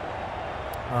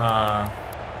 हाँ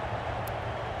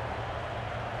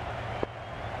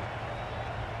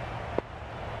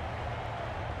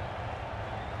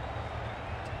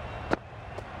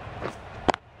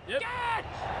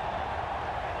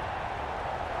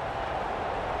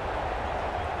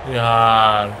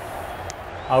यार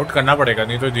आउट करना पड़ेगा,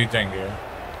 नहीं तो जीत जाएंगे।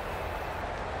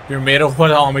 क्योंकि मेरे ओवर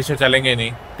तो हमेशा चलेंगे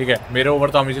नहीं, ठीक है, मेरे ओवर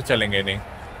तो हमेशा चलेंगे नहीं।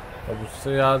 अब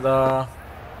उससे ज़्यादा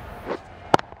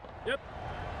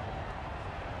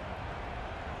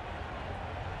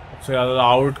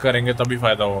आउट करेंगे तभी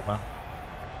फायदा होगा।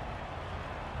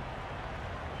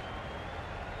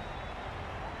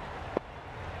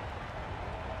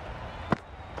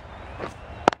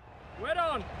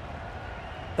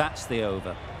 That's the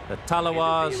over. The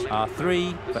Talawars are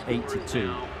 3 for 82.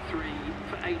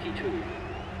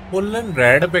 बुल्लन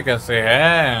red पे कैसे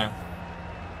है?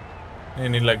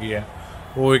 नहीं लगी है,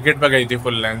 वो विकेट पे गई थी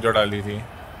फुल लेंथ जो डाली थी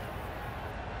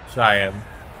शायद।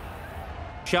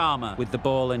 Sharma with the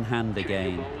ball in hand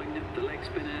again. The leg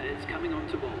spinner is coming on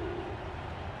to ball.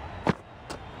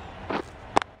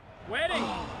 Waiting.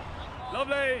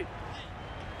 Lovely.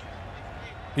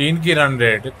 3 की रन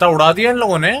रेट, इतना उड़ा दिया इन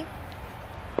लोगों ने।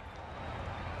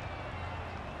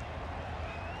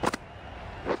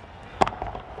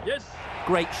 Yes.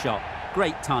 Great shot,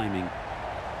 great timing.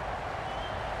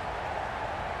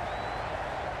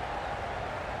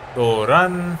 2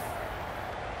 run.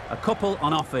 A couple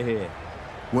on offer here.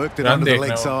 Worked it run under the देखने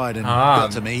leg हो। side and हाँ,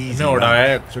 got some easy इन्हें उड़ा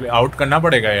है, एक्चुअली आउट करना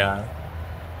पड़ेगा यार।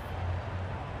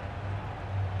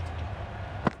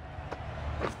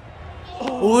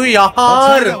 ओह I'd यार,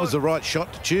 say that was the right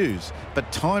shot to choose,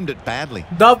 but timed it badly.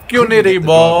 दब क्यों नहीं Couldn't रही get the drive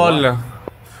ball? away.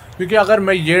 क्योंकि अगर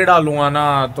मैं ये डालूंगा ना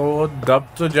तो दब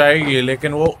तो जाएगी,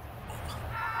 लेकिन वो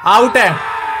आउट है।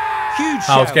 Huge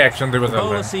हाँ, shout. उसके एक्शन से The बदल रहे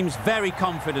bowler हैं। seems very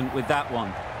confident with that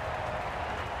one.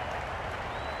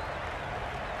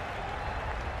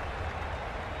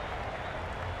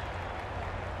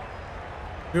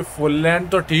 ये फुल लेंथ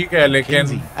तो ठीक है, लेकिन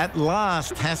Kenzie at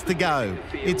last has to go.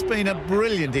 It's been a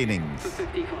brilliant innings.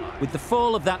 With the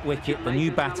fall of that wicket, the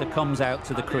new batter comes out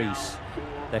to the crease.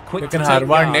 They're quick to लेकिन take हर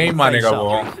बार guard नहीं and मारेगा face वो।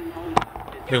 off.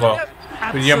 देखो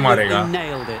फिर ये मारेगा, Absolutely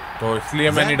nailed it. तो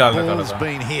इसलिए मैं नहीं That डालना ball's चाह रहा था।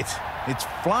 been hit. It's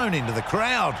flown into the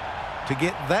crowd. To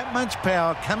get that much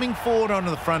power coming forward onto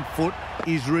the front foot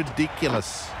is ridiculous.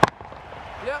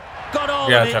 Got all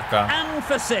Yeah, of it Chakka. and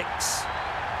for 6.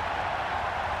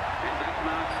 And that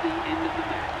marks the end of the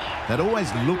match. That always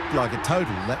looked like a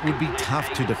total that would be tough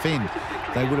to defend.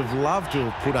 They would have loved to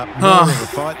have put up more of a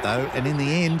fight though, and in the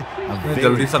end, a very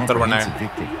जल्दी 70 बनाए। comprehensive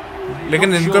victory.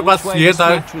 लेकिन Not इनके sure pass which way ये this था,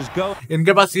 match was going.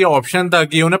 इनके पास ये option था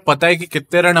कि उन्हें पता है कि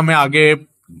कितने रन हमें आगे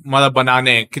मतलब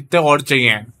बनाने हैं, कितने और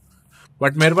चाहिए।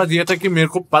 बट मेरे पास ये था कि मेरे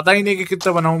को पता ही नहीं कि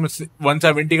कितने बनाऊं। मैं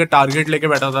 170 का टारगेट लेके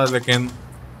बैठा था, लेकिन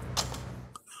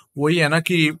वही है ना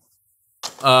कि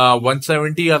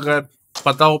 170 अगर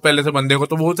पता हो पहले से बंदे को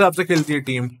तो वो हिसाब से खेलती है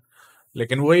टीम।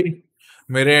 लेकिन वही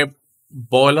मेरे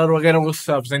बॉलर वगैरह उस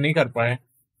हिसाब से नहीं कर पाए।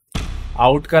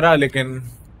 आउट करा लेकिन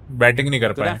बैटिंग नहीं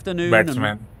कर पाए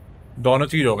बैट्समैन। दोनों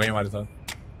चीज हो गई हमारे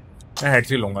साथ। मैं हेड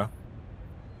से लूंगा।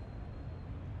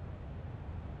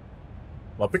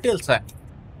 वापिटेल्स है।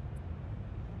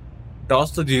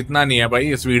 टॉस तो जीतना नहीं है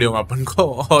भाई इस वीडियो में अपन को,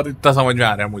 और इतना समझ में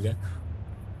आ रहा है मुझे।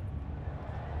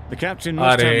 The captain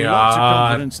must have Arey lots of yaar.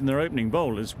 confidence in their opening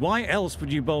bowlers. Why else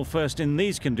would you bowl first in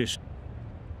these conditions?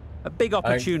 A big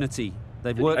opportunity.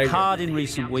 They've worked hard in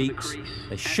recent weeks.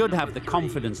 They should have the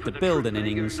confidence to build an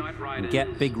innings and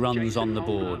get big runs on the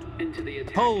board.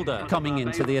 Holder coming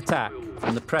into the attack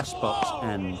from the press box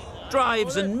and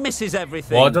drives and misses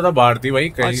everything. बहुत ज़्यादा भारती भाई,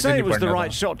 कहीं I'd से say नहीं it was the पढ़ना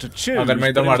right था। shot to choose, अगर मैं but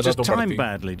इधर it was मारता just तो timed पढ़ती।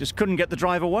 badly. Just couldn't get the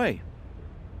drive away.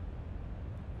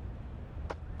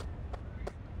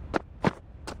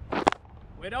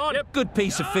 Good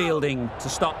piece of fielding to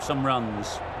stop some runs.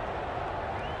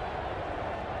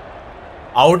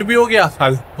 Out भी हो गया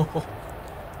साल।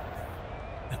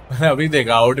 मैंने अभी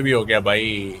देखा आउट भी हो गया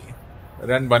भाई।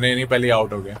 रन बने नहीं, पहले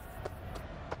आउट हो गया।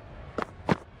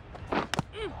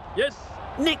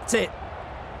 Nicked it.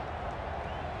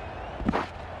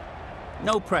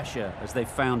 No pressure as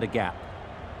they've found a gap.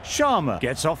 Sharma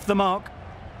gets off the mark.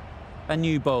 A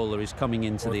new bowler is coming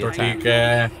into the तो attack. ठीक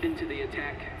है। Into the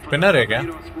attack. स्पिनर है क्या?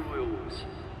 Royals.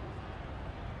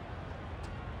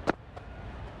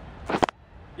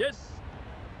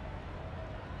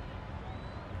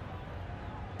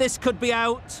 This could be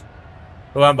out.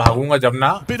 तो मैं भागूंगा जब ना,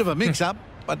 Bit of a mix-up,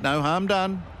 but no harm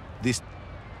done. This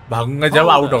भागूंगा जब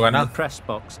आउट होगा in ना। the press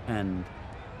box end.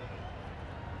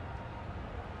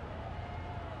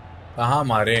 कहाँ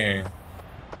मारे?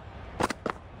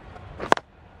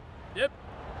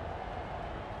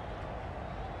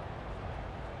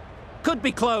 could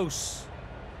be close.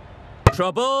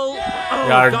 Trouble.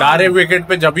 यार डायरेक्ट विकेट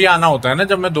पे जब ही आना होता है ना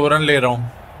जब मैं 2 रन ले रहा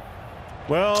हूँ.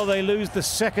 Well, they lose the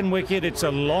second wicket. It's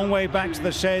a long way back to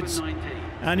the sheds,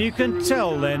 and you can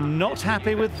tell they're not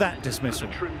happy with that dismissal.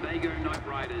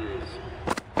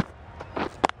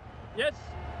 Yes.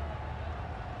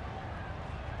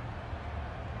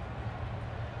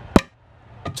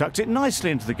 Tucked it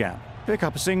nicely into the gap. Pick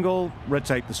up a single,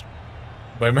 retake the...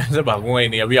 भाई मैं से भागूंगा ही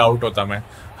नहीं. अभी out होता मैं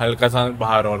हल्का सा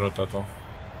बाहर और होता तो.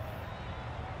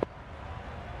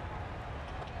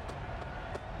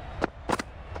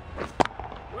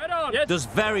 Does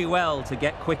very well to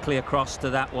get quickly across to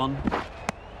that one.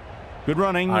 Good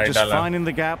running, just finding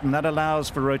the gap, and that allows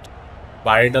for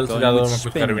Widal से ज़्यादा मैं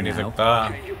कुछ कर भी नहीं सकता.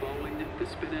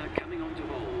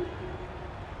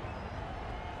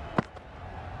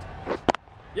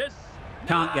 Yes.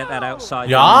 Can't get that outside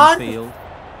यार the field.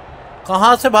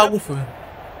 कहाँ से भागूं फिर?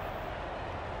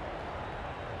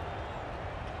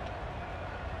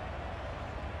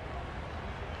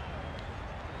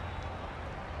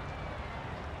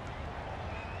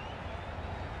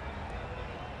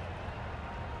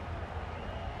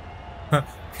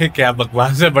 क्या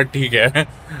बकवास है बट ठीक है.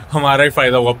 हमारा ही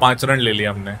फायदा हुआ. 5 रन ले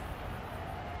लिया हमने.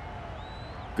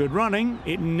 good running.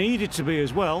 It needed to be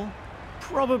as well.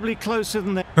 Probably closer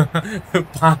than that.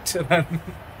 5 run.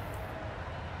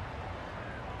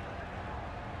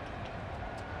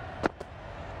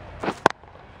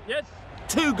 Yes.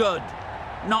 Too good.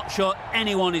 Not sure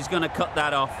anyone is going to cut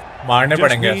that off. मारने Just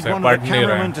पड़ेंगे need ऐसे. one of पढ़ the नहीं रहे.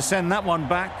 cameramen to send that one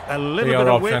back. A little और bit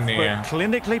of option width, नहीं but है.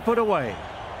 clinically put away.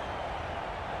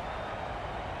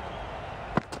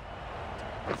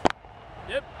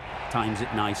 Yep. Times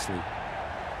it nicely.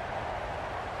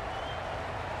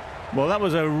 Well, that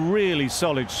was a really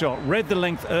solid shot. Read the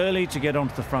length early to get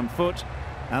onto the front foot,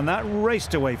 and that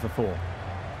raced away for 4.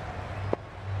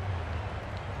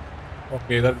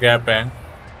 Okay, इधर gap है.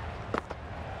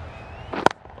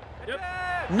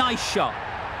 Nice shot.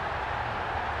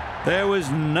 There was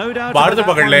no doubt बाहर से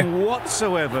about पकड़ that ले. one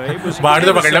whatsoever. It was बाहर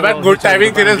से पकड़ ले. मैं गुड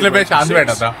टाइमिंग थी इसलिए मैं शांत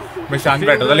बैठा था. मैं शांत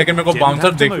बैठा था लेकिन मेरे को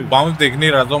बाउंस देख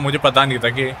नहीं रहा था. मुझे पता नहीं था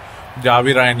कि जा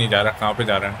भी रहा है नहीं जा रहा. कहाँ पे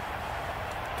जा रहा है.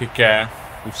 ठीक है.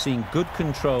 We've seen good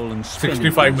control and spin.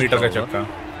 65 metre का चक्का.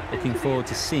 Looking forward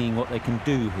to seeing what they can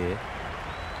do here.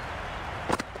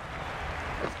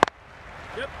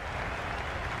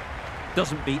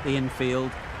 Doesn't beat the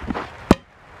infield.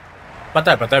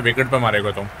 पता है विकेट पे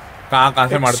मारेगा तुम. कहाँ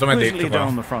से मार तो मैं देख चुका down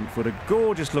हूँ. the front foot, a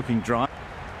gorgeous looking drive.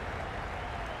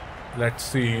 Let's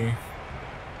see.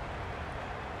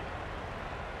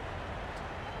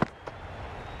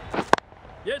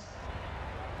 Yes.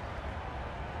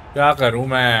 क्या करूँ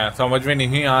मैं समझ में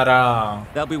नहीं आ रहा.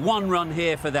 There'll be 1 run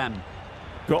here for them.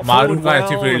 मारूंगा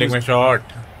ऐसी फील्डिंग में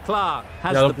शॉट. Clark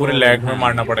has या तो the पूरे ball लेग in में hand.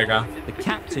 मारना पड़ेगा. The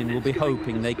captain will be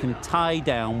hoping they can tie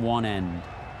down one end.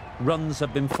 Runs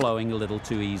have been flowing a little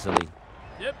too easily.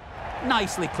 Yep.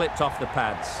 Nicely clipped off the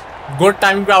pads. Good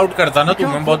timing पे out करता ना तो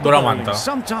मैं बहुत बुरा मानता.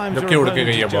 Sometimes जबकि उड़ के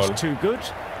गई है ball. too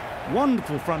good.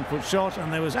 Wonderful front foot shot,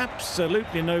 and there was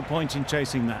absolutely no point in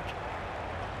chasing that.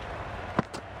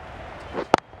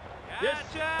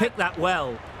 Picked that well,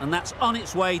 and that's on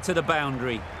its way to the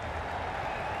boundary.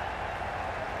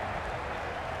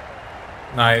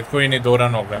 नहीं कोई नहीं. 2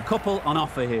 रन हो गए. Couple on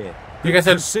offer here. ठीक है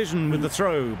sir. Precision with the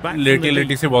throw back.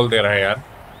 लेटी सी ball दे रहा है यार.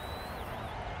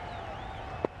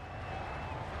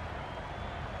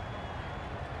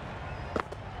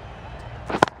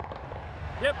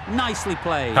 Yep. Nicely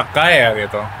played. थक्का है यार ये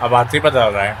तो. अब आते ही पता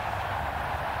रहा है.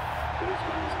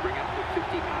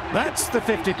 That's the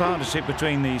 50 partnership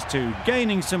between these two,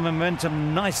 gaining some momentum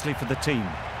nicely for the team.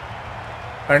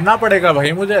 करना पड़ेगा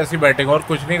भाई मुझे ऐसी बैटिंग. और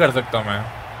कुछ नहीं कर सकता मैं.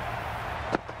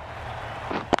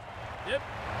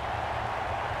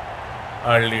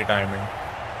 Early timing.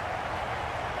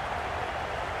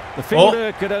 The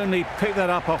fielder could only pick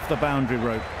that up off the boundary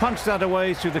rope, punch that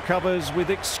away through the covers with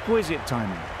exquisite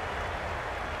timing.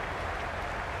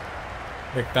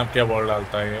 देखते हैं क्या बॉल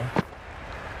डालता है ये.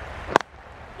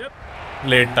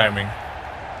 Late timing.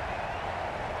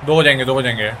 2 हो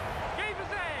जाएंगे.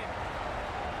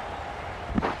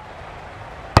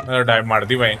 डाइव मार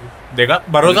दी भाई. देखा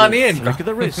भरोसा नहीं है इनका. Look at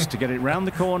the wrist to get it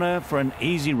round the corner for an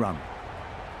easy run.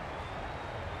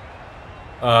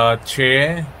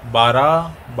 6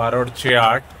 12 और 6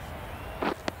 8.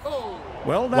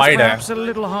 Well, that's perhaps a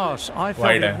little harsh. I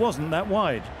felt it wasn't that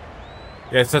wide.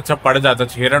 ऐसा अच्छा पड़ जाता.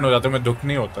 6 रन हो जाते मैं दुख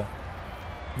नहीं होता.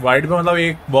 वाइड में मतलब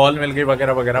एक बॉल मिल गई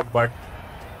वगैरह वगैरह.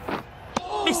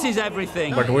 Misses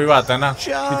everything. बट वही बात है ना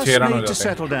कि 6 रन हो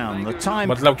जाते हैं.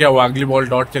 मतलब क्या हुआ अगली बॉल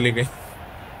डॉट चली गई.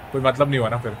 कोई मतलब नहीं हुआ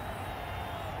ना फिर.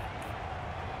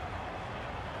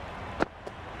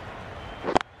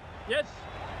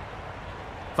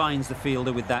 Finds the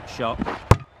fielder with that shot.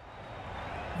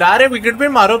 Direct wicket पे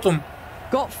मारो तुम.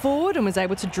 Got forward and was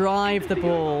able to drive the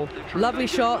ball. Lovely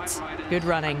shot, good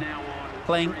running.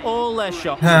 Playing all their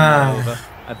shots in that over.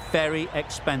 A very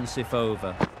expensive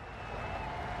over.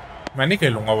 मैं नहीं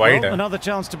खेलूंगा, wide है. Another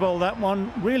chance to bowl that one.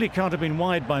 Really can't have been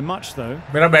wide by much though.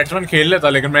 मेरा batsman खेल लेता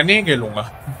लेकिन मैं नहीं खेलूंगा.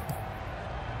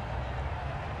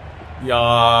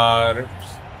 यार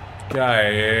क्या है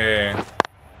ये?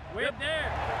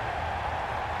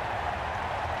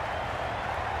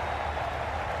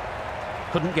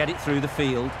 Couldn't get it through the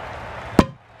field.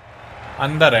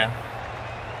 अंदर है.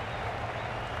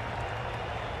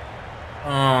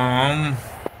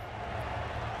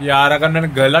 यार अगर मैंने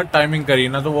गलत टाइमिंग करी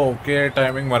ना तो वो ओके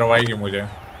टाइमिंग मरवाएगी मुझे.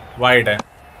 वाइड है.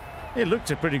 It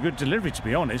looked a pretty good delivery to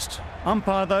be honest.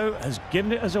 Umpire though has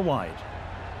given it as a wide.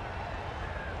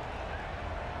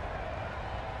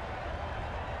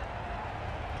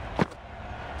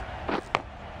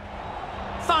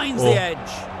 Finds the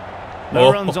edge. No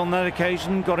runs on that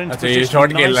occasion. Got into अच्छा ये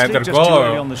shot खेल रहा है तेरे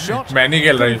को. मैं नहीं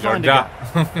खेल रहा ये शॉट. जा.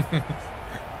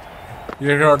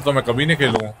 ये शॉट तो मैं कभी नहीं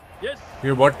खेलूं.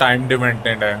 ये बहुत टाइम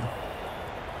डिपेंडेंट है.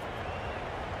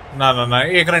 ना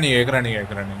एक run he.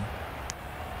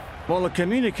 Well, the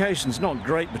communication's not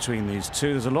great between these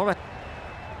two. There's a lot of.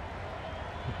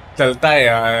 चलता है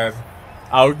यार.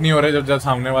 आउट नहीं हो रहे जब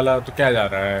सामने वाला तो क्या जा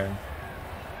रहा है.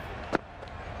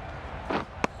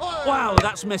 Wow,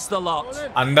 that's missed the lot.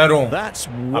 अंदर हूँ. That's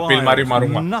अपील मारी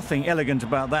मारूंगा. Nothing elegant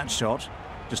about that shot.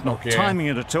 Just not timing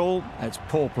it at all. It's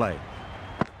poor play.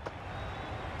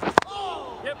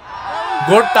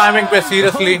 Good timing पे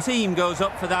seriously. The whole team goes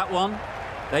up for that one.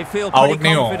 They feel pretty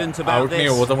confident about out this. नहीं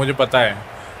हो वो तो मुझे पता है.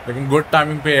 लेकिन good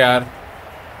timing पे यार.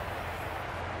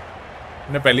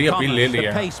 ने पहले ही अपील ले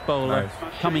लिया. The pace bowler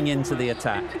coming into the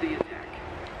attack.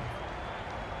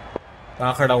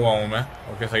 कहाँ खड़ा हुआ हूँ मैं?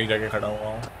 ओके सही जगह खड़ा हुआ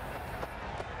हूँ.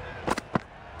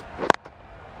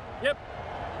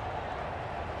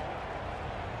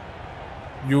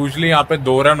 यूजुअली यहाँ पे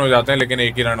 2 रन हो जाते हैं लेकिन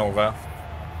 1 ही रन होगा.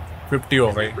 50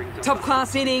 हो गई. Top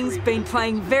class innings, been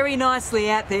playing very nicely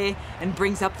out there and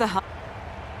brings up the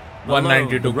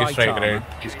 192 की strike rate.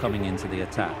 Is coming into the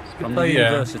attack from the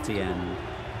university end.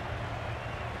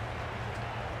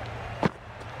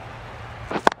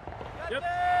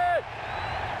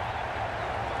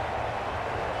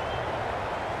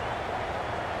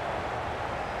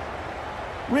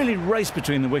 Really raced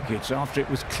between the wickets after it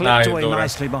was clipped away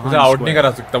nicely behind. Out नहीं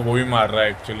करा सकता, वो भी मार रहा है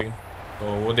actually. तो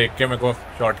वो देख के मेरे को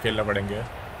शॉट खेलना पड़ेंगे.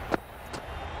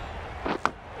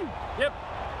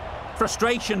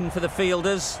 Frustration for the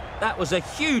fielders. That was a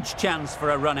huge chance for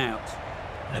a run out.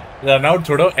 Run out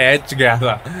छोड़ो, एच गया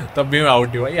था तब भी मैं आउट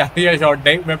नहीं हुआ. यार ये शॉट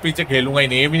नहीं, मैं पीछे खेलूंगा ही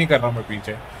नहीं. ये भी नहीं कर रहा मैं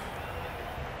पीछे.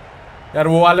 यार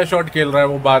वो वाला शॉट खेल रहा है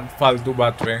वो बात फालतू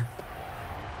बात पे.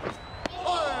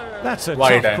 That's a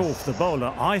tough call for the bowler.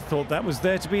 I thought that was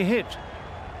there to be hit.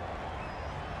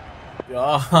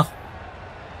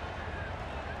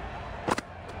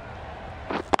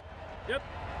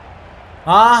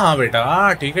 हाँ बेटा,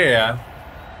 हाँ ठीक है यार.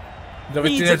 जब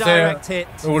इतनी देर से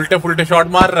उल्टे फुल्टे शॉट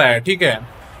मार रहा है ठीक है,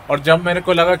 और जब मेरे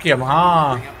को लगा कि अब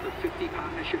हाँ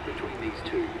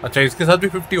अच्छा इसके साथ भी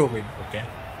 50 हो गई. ओके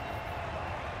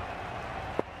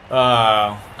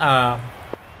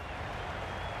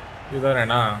इधर है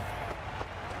ना.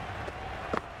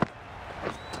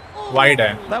 Wide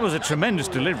है. That was a tremendous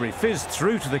delivery. Fizzed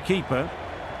through to the keeper.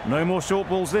 No more short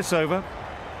balls this over.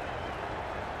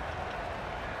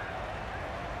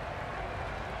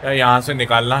 यार यहाँ से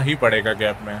निकालना ही पड़ेगा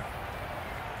गैप में.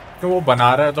 तो वो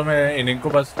बना रहा है तो मैं इनिंग को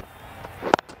बस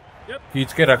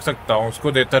खींच के रख सकता हूँ,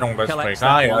 उसको देता रहूँगा स्ट्राइक.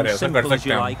 हाँ यार ऐसा कर सकते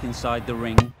हैं.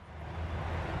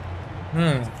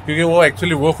 क्योंकि वो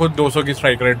एक्चुअली वो खुद 200 की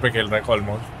स्ट्राइक रेट पे खेल रहा है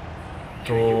ऑलमोस्ट.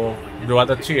 तो जो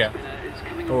बात अच्छी है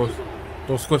तो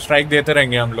उसको स्ट्राइक देते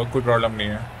रहेंगे हम लोग, कोई प्रॉब्लम नहीं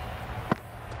है.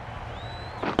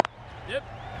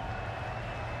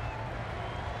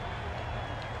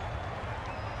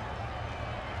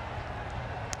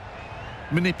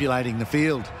 Manipulating the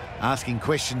field, asking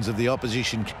questions of the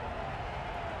opposition.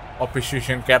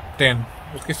 Opposition captain,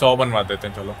 उसकी 100 बनवा देते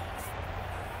हैं. चलो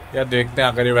यार देखते हैं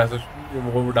अगर ये वैसे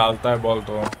वो डालता है बॉल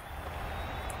तो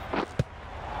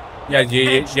यार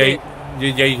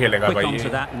यही खेलेगा भाई.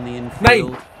 ये नहीं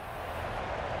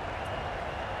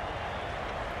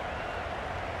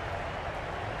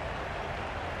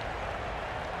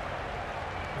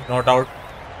not out.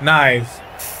 Nice.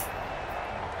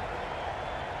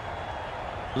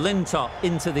 Lintop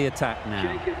into the attack now.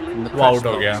 वो आउट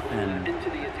हो गया.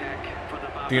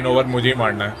 3 ओवर मुझे ही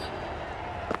मारना है.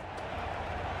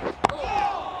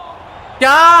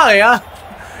 क्या यार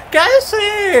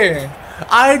कैसे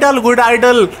आइडल, गुड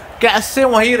आइडल, कैसे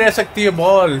वहीं रह सकती है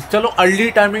बॉल? चलो अर्ली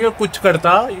टाइमिंग में कुछ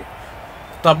करता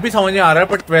तब भी समझ में आ रहा है,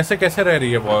 बट वैसे कैसे रह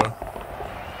रही है ball?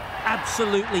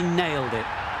 Absolutely nailed it.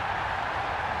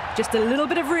 Just a little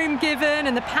bit of room given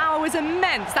and the power was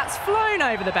immense. That's flown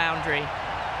over the boundary.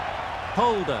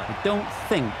 Holder, I don't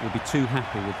think will be too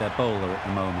happy with their bowler at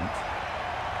the moment.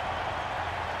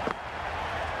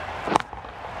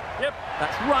 Yep.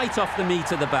 That's right off the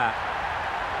meat of the bat.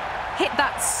 Hit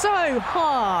that so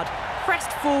hard.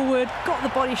 Pressed forward, got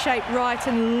the body shape right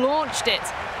and launched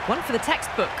it. One for the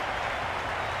textbook.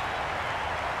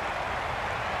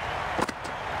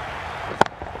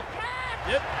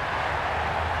 Yep.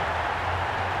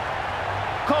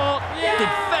 Caught. Yeah.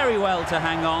 Did very well to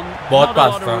hang on. बहुत Not a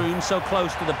pass lot of था। room, so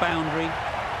close to the boundary.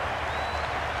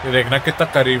 ये देखना कितना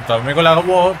करीब था, मेरे को लगा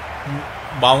वो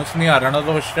बाउंस नहीं आ रहा ना,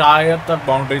 तो शायद तक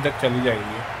बाउंड्री तक चली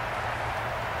जाएगी।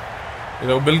 ये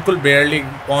तो बिल्कुल बेयरली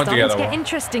पहुंच गया था वो।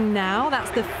 Interesting now.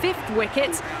 That's the 5th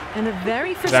wicket and a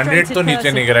very run frustrated rate तो नीचे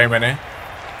person. नहीं गिराई मैंने।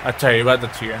 अच्छा, ये बात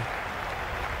अच्छी है।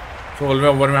 16वें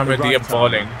ओवर में हमें दी है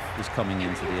bowling. Is coming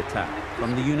into the attack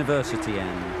from the university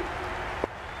end.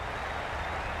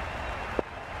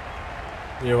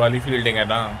 ये वाली फील्डिंग है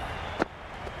ना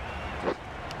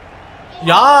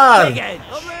यार।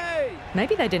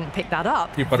 Maybe they didn't pick that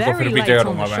up. Keeper को Very फिर पीछे late on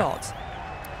करूंगा the मैं। shot.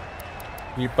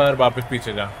 कीपर वापस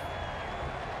पीछे जा।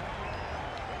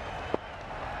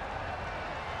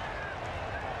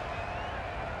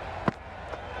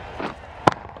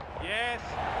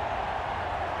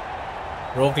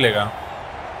 रोक लेगा।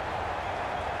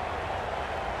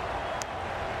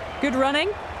 Good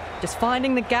running. Just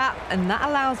finding the gap, and that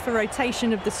allows for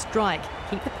rotation of the strike.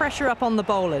 Keep the pressure up on the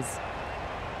bowlers.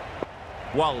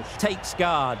 Walsh takes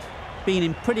guard. Been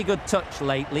in pretty good touch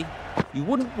lately. You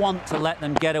wouldn't want to let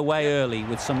them get away early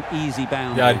with some easy यार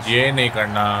boundaries. ये नहीं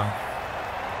करना।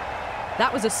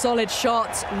 That was a solid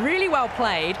shot. Really well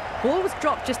played. Ball was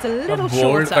dropped just a little bold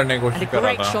shorter. करने की And कोशिश a कर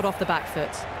रहा great था। shot off the back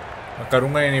foot. मैं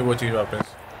करूंगा ही नहीं वो चीज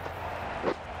वापस।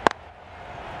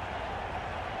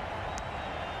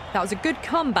 That was a good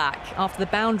comeback after the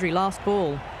boundary last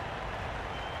ball.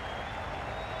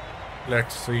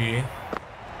 Let's see.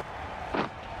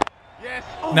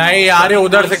 नहीं यार, ये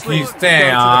उधर से खींचते हैं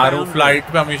यार, वो फ्लाइट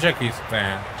पे हमेशा खींचते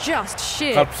हैं। Just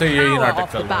sheer कब से यही power नाटक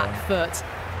off चल the रहा back है। foot.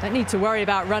 Don't need to worry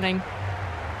about running.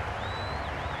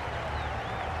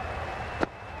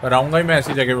 कराऊंगा ही मैं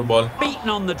ऐसी जगह पे ball. Beaten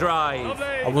on the drive.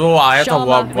 अब वो आया था,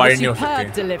 वो Sharma वाइड with नहीं a हो superb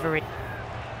सकती। delivery.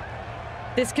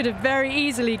 This could have very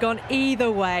easily gone either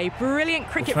way. Brilliant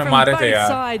cricket उसमें from मारे both थे यार,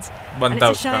 sides. And बनता it's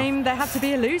a उसका। shame there had to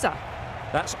be a loser.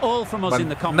 That's all from us But in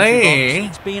the commentary नहीं। box.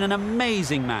 It's been an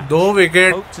amazing match. 2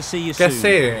 wicket Hope to see you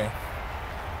कैसे? soon.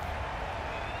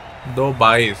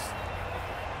 2-22।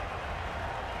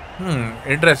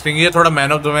 Interesting. ये थोड़ा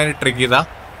man of the match tricky था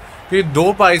कि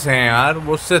 2 price हैं यार।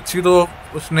 वो उससे अच्छी तो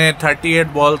उसने 38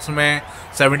 बॉल्स में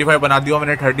 75 बना दिया,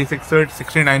 मैंने 36 से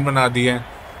 69 बना दी है।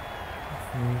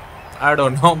 आई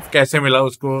डोंट नो कैसे मिला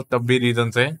उसको, तब भी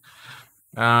रीजन से।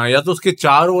 या तो उसके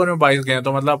 4 ओवर में 22 गए,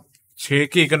 तो मतलब 6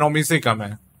 की इकोनॉमी से कम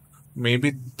है। May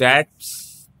be that's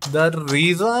the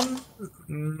reason,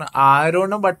 I don't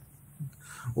know, but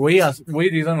वही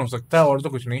रीजन हो सकता है, और तो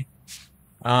कुछ नहीं।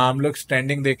 हम लोग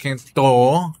स्टैंडिंग देखें तो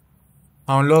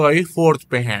हम लोग अभी 4th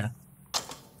पे हैं,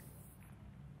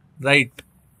 राइट।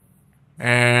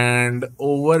 एंड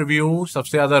ओवरव्यू,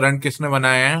 सबसे ज्यादा रन किसने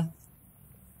बनाए हैं?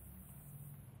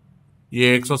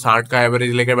 ये 160 का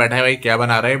एवरेज लेके बैठा है भाई। क्या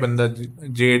बना रहा है बंदा,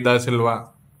 जे दा सिल्वा।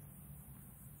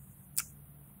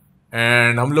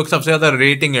 एंड हम लोग सबसे ज्यादा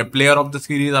रेटिंग है, प्लेयर ऑफ द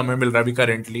सीरीज हमें मिल रहा है अभी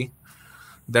currently.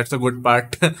 That's a good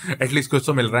part. At least कुछ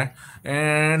तो मिल रहा है।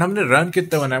 एंड हमने रन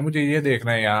कितने बनाए, मुझे ये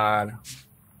देखना है यार।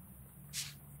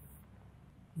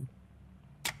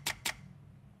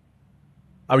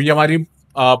 अब ये हमारी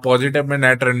पॉजिटिव में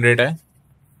नेट रन रेट है।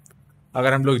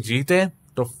 अगर हम लोग जीते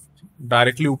तो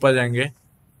डायरेक्टली ऊपर जाएंगे,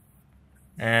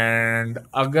 एंड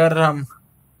अगर हम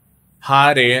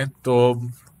हारे तो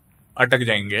अटक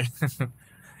जाएंगे।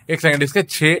 एक सेकंड, इसके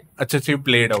 6 अच्छे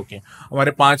प्लेड, ओके।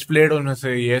 हमारे 5 प्लेड, उनमें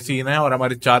से ये सीन है, और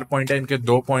हमारे 4 पॉइंट है, इनके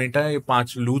 2 पॉइंट है। ये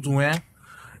 5 लूज हुए हैं,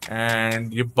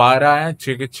 एंड ये 12 है।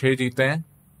 6 के 6 जीते हैं,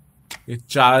 ये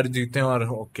 4 जीते हैं, और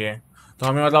ओके। तो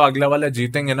हमें मतलब अगला वाला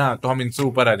जीतेंगे ना, तो हम इनसे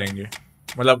ऊपर आ जाएंगे,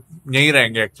 मतलब यहीं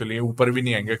रहेंगे एक्चुअली, ऊपर भी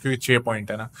नहीं आएंगे, क्योंकि 6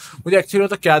 पॉइंट है ना। मुझे एक्चुअली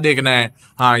तो क्या देखना है,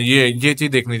 हाँ ये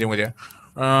चीज देखनी थी मुझे।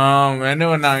 मैंने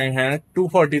बनाए हैं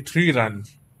 243 रन,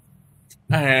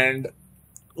 एंड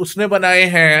उसने बनाए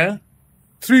हैं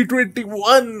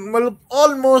 321, मतलब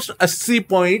ऑलमोस्ट 80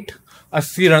 पॉइंट,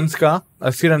 80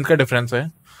 रन का डिफरेंस है।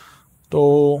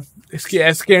 तो इसकी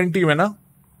एसकेएन टीम है ना,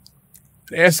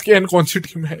 एसकेएन कौन सी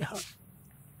टीम है यार?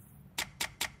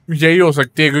 यही हो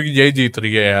सकती है क्योंकि यही जीत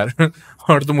रही है यार।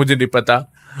 और तो मुझे नहीं पता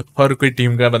और कोई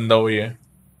टीम का बंदा हो ये।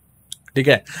 ठीक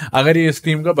है, अगर ये इस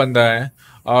टीम का बंदा है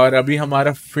और अभी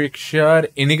हमारा फिक्सचर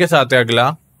इन्हीं के साथ है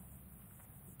अगला,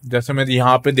 जैसे मैं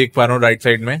यहाँ पे देख पा रहा हूँ राइट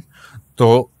साइड में,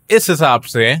 तो इस हिसाब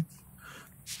से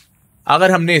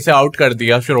अगर हमने इसे आउट कर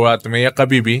दिया शुरुआत में या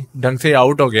कभी भी ढंग से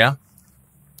आउट हो गया,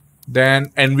 then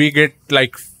and we get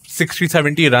like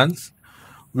 60-70 runs,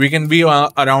 we can be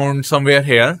around somewhere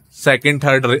here, second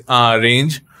third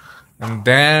range, and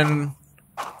then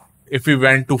if we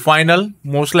went to final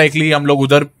most likely हम लोग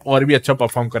उधर और भी अच्छा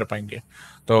परफॉर्म कर पाएंगे।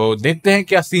 तो देखते हैं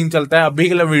क्या सीन चलता है। अभी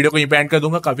के लिए वीडियो को यहीं पे एंड कर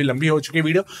दूंगा, काफी लंबी हो चुकी है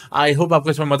वीडियो। आई होप आपको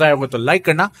इसमें मजा आया होगा, तो लाइक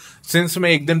करना। सिंस मैं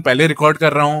एक दिन पहले रिकॉर्ड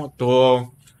कर रहा हूँ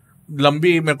तो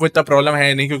लंबी मेरे को इतना प्रॉब्लम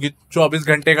है नहीं, क्योंकि 24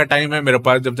 घंटे का टाइम है मेरे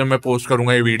पास जब मैं पोस्ट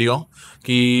करूंगा ये वीडियो,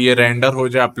 कि ये रेंडर हो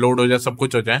जाए, अपलोड हो जाए, सब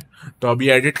कुछ हो जाए। तो अभी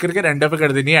एडिट करके रेंडर पे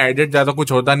कर देनी है। एडिट ज़्यादा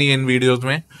कुछ होता नहीं है इन वीडियोज़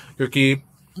में, क्योंकि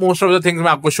मोस्ट ऑफ द थिंग्स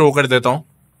मैं आपको शो कर देता हूँ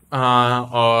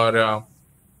और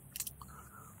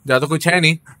ज़्यादा कुछ है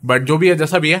नहीं। बट जो भी है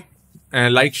जैसा भी है,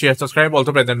 like share subscribe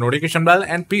also press the notification bell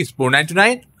and piece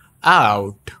 499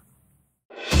 out.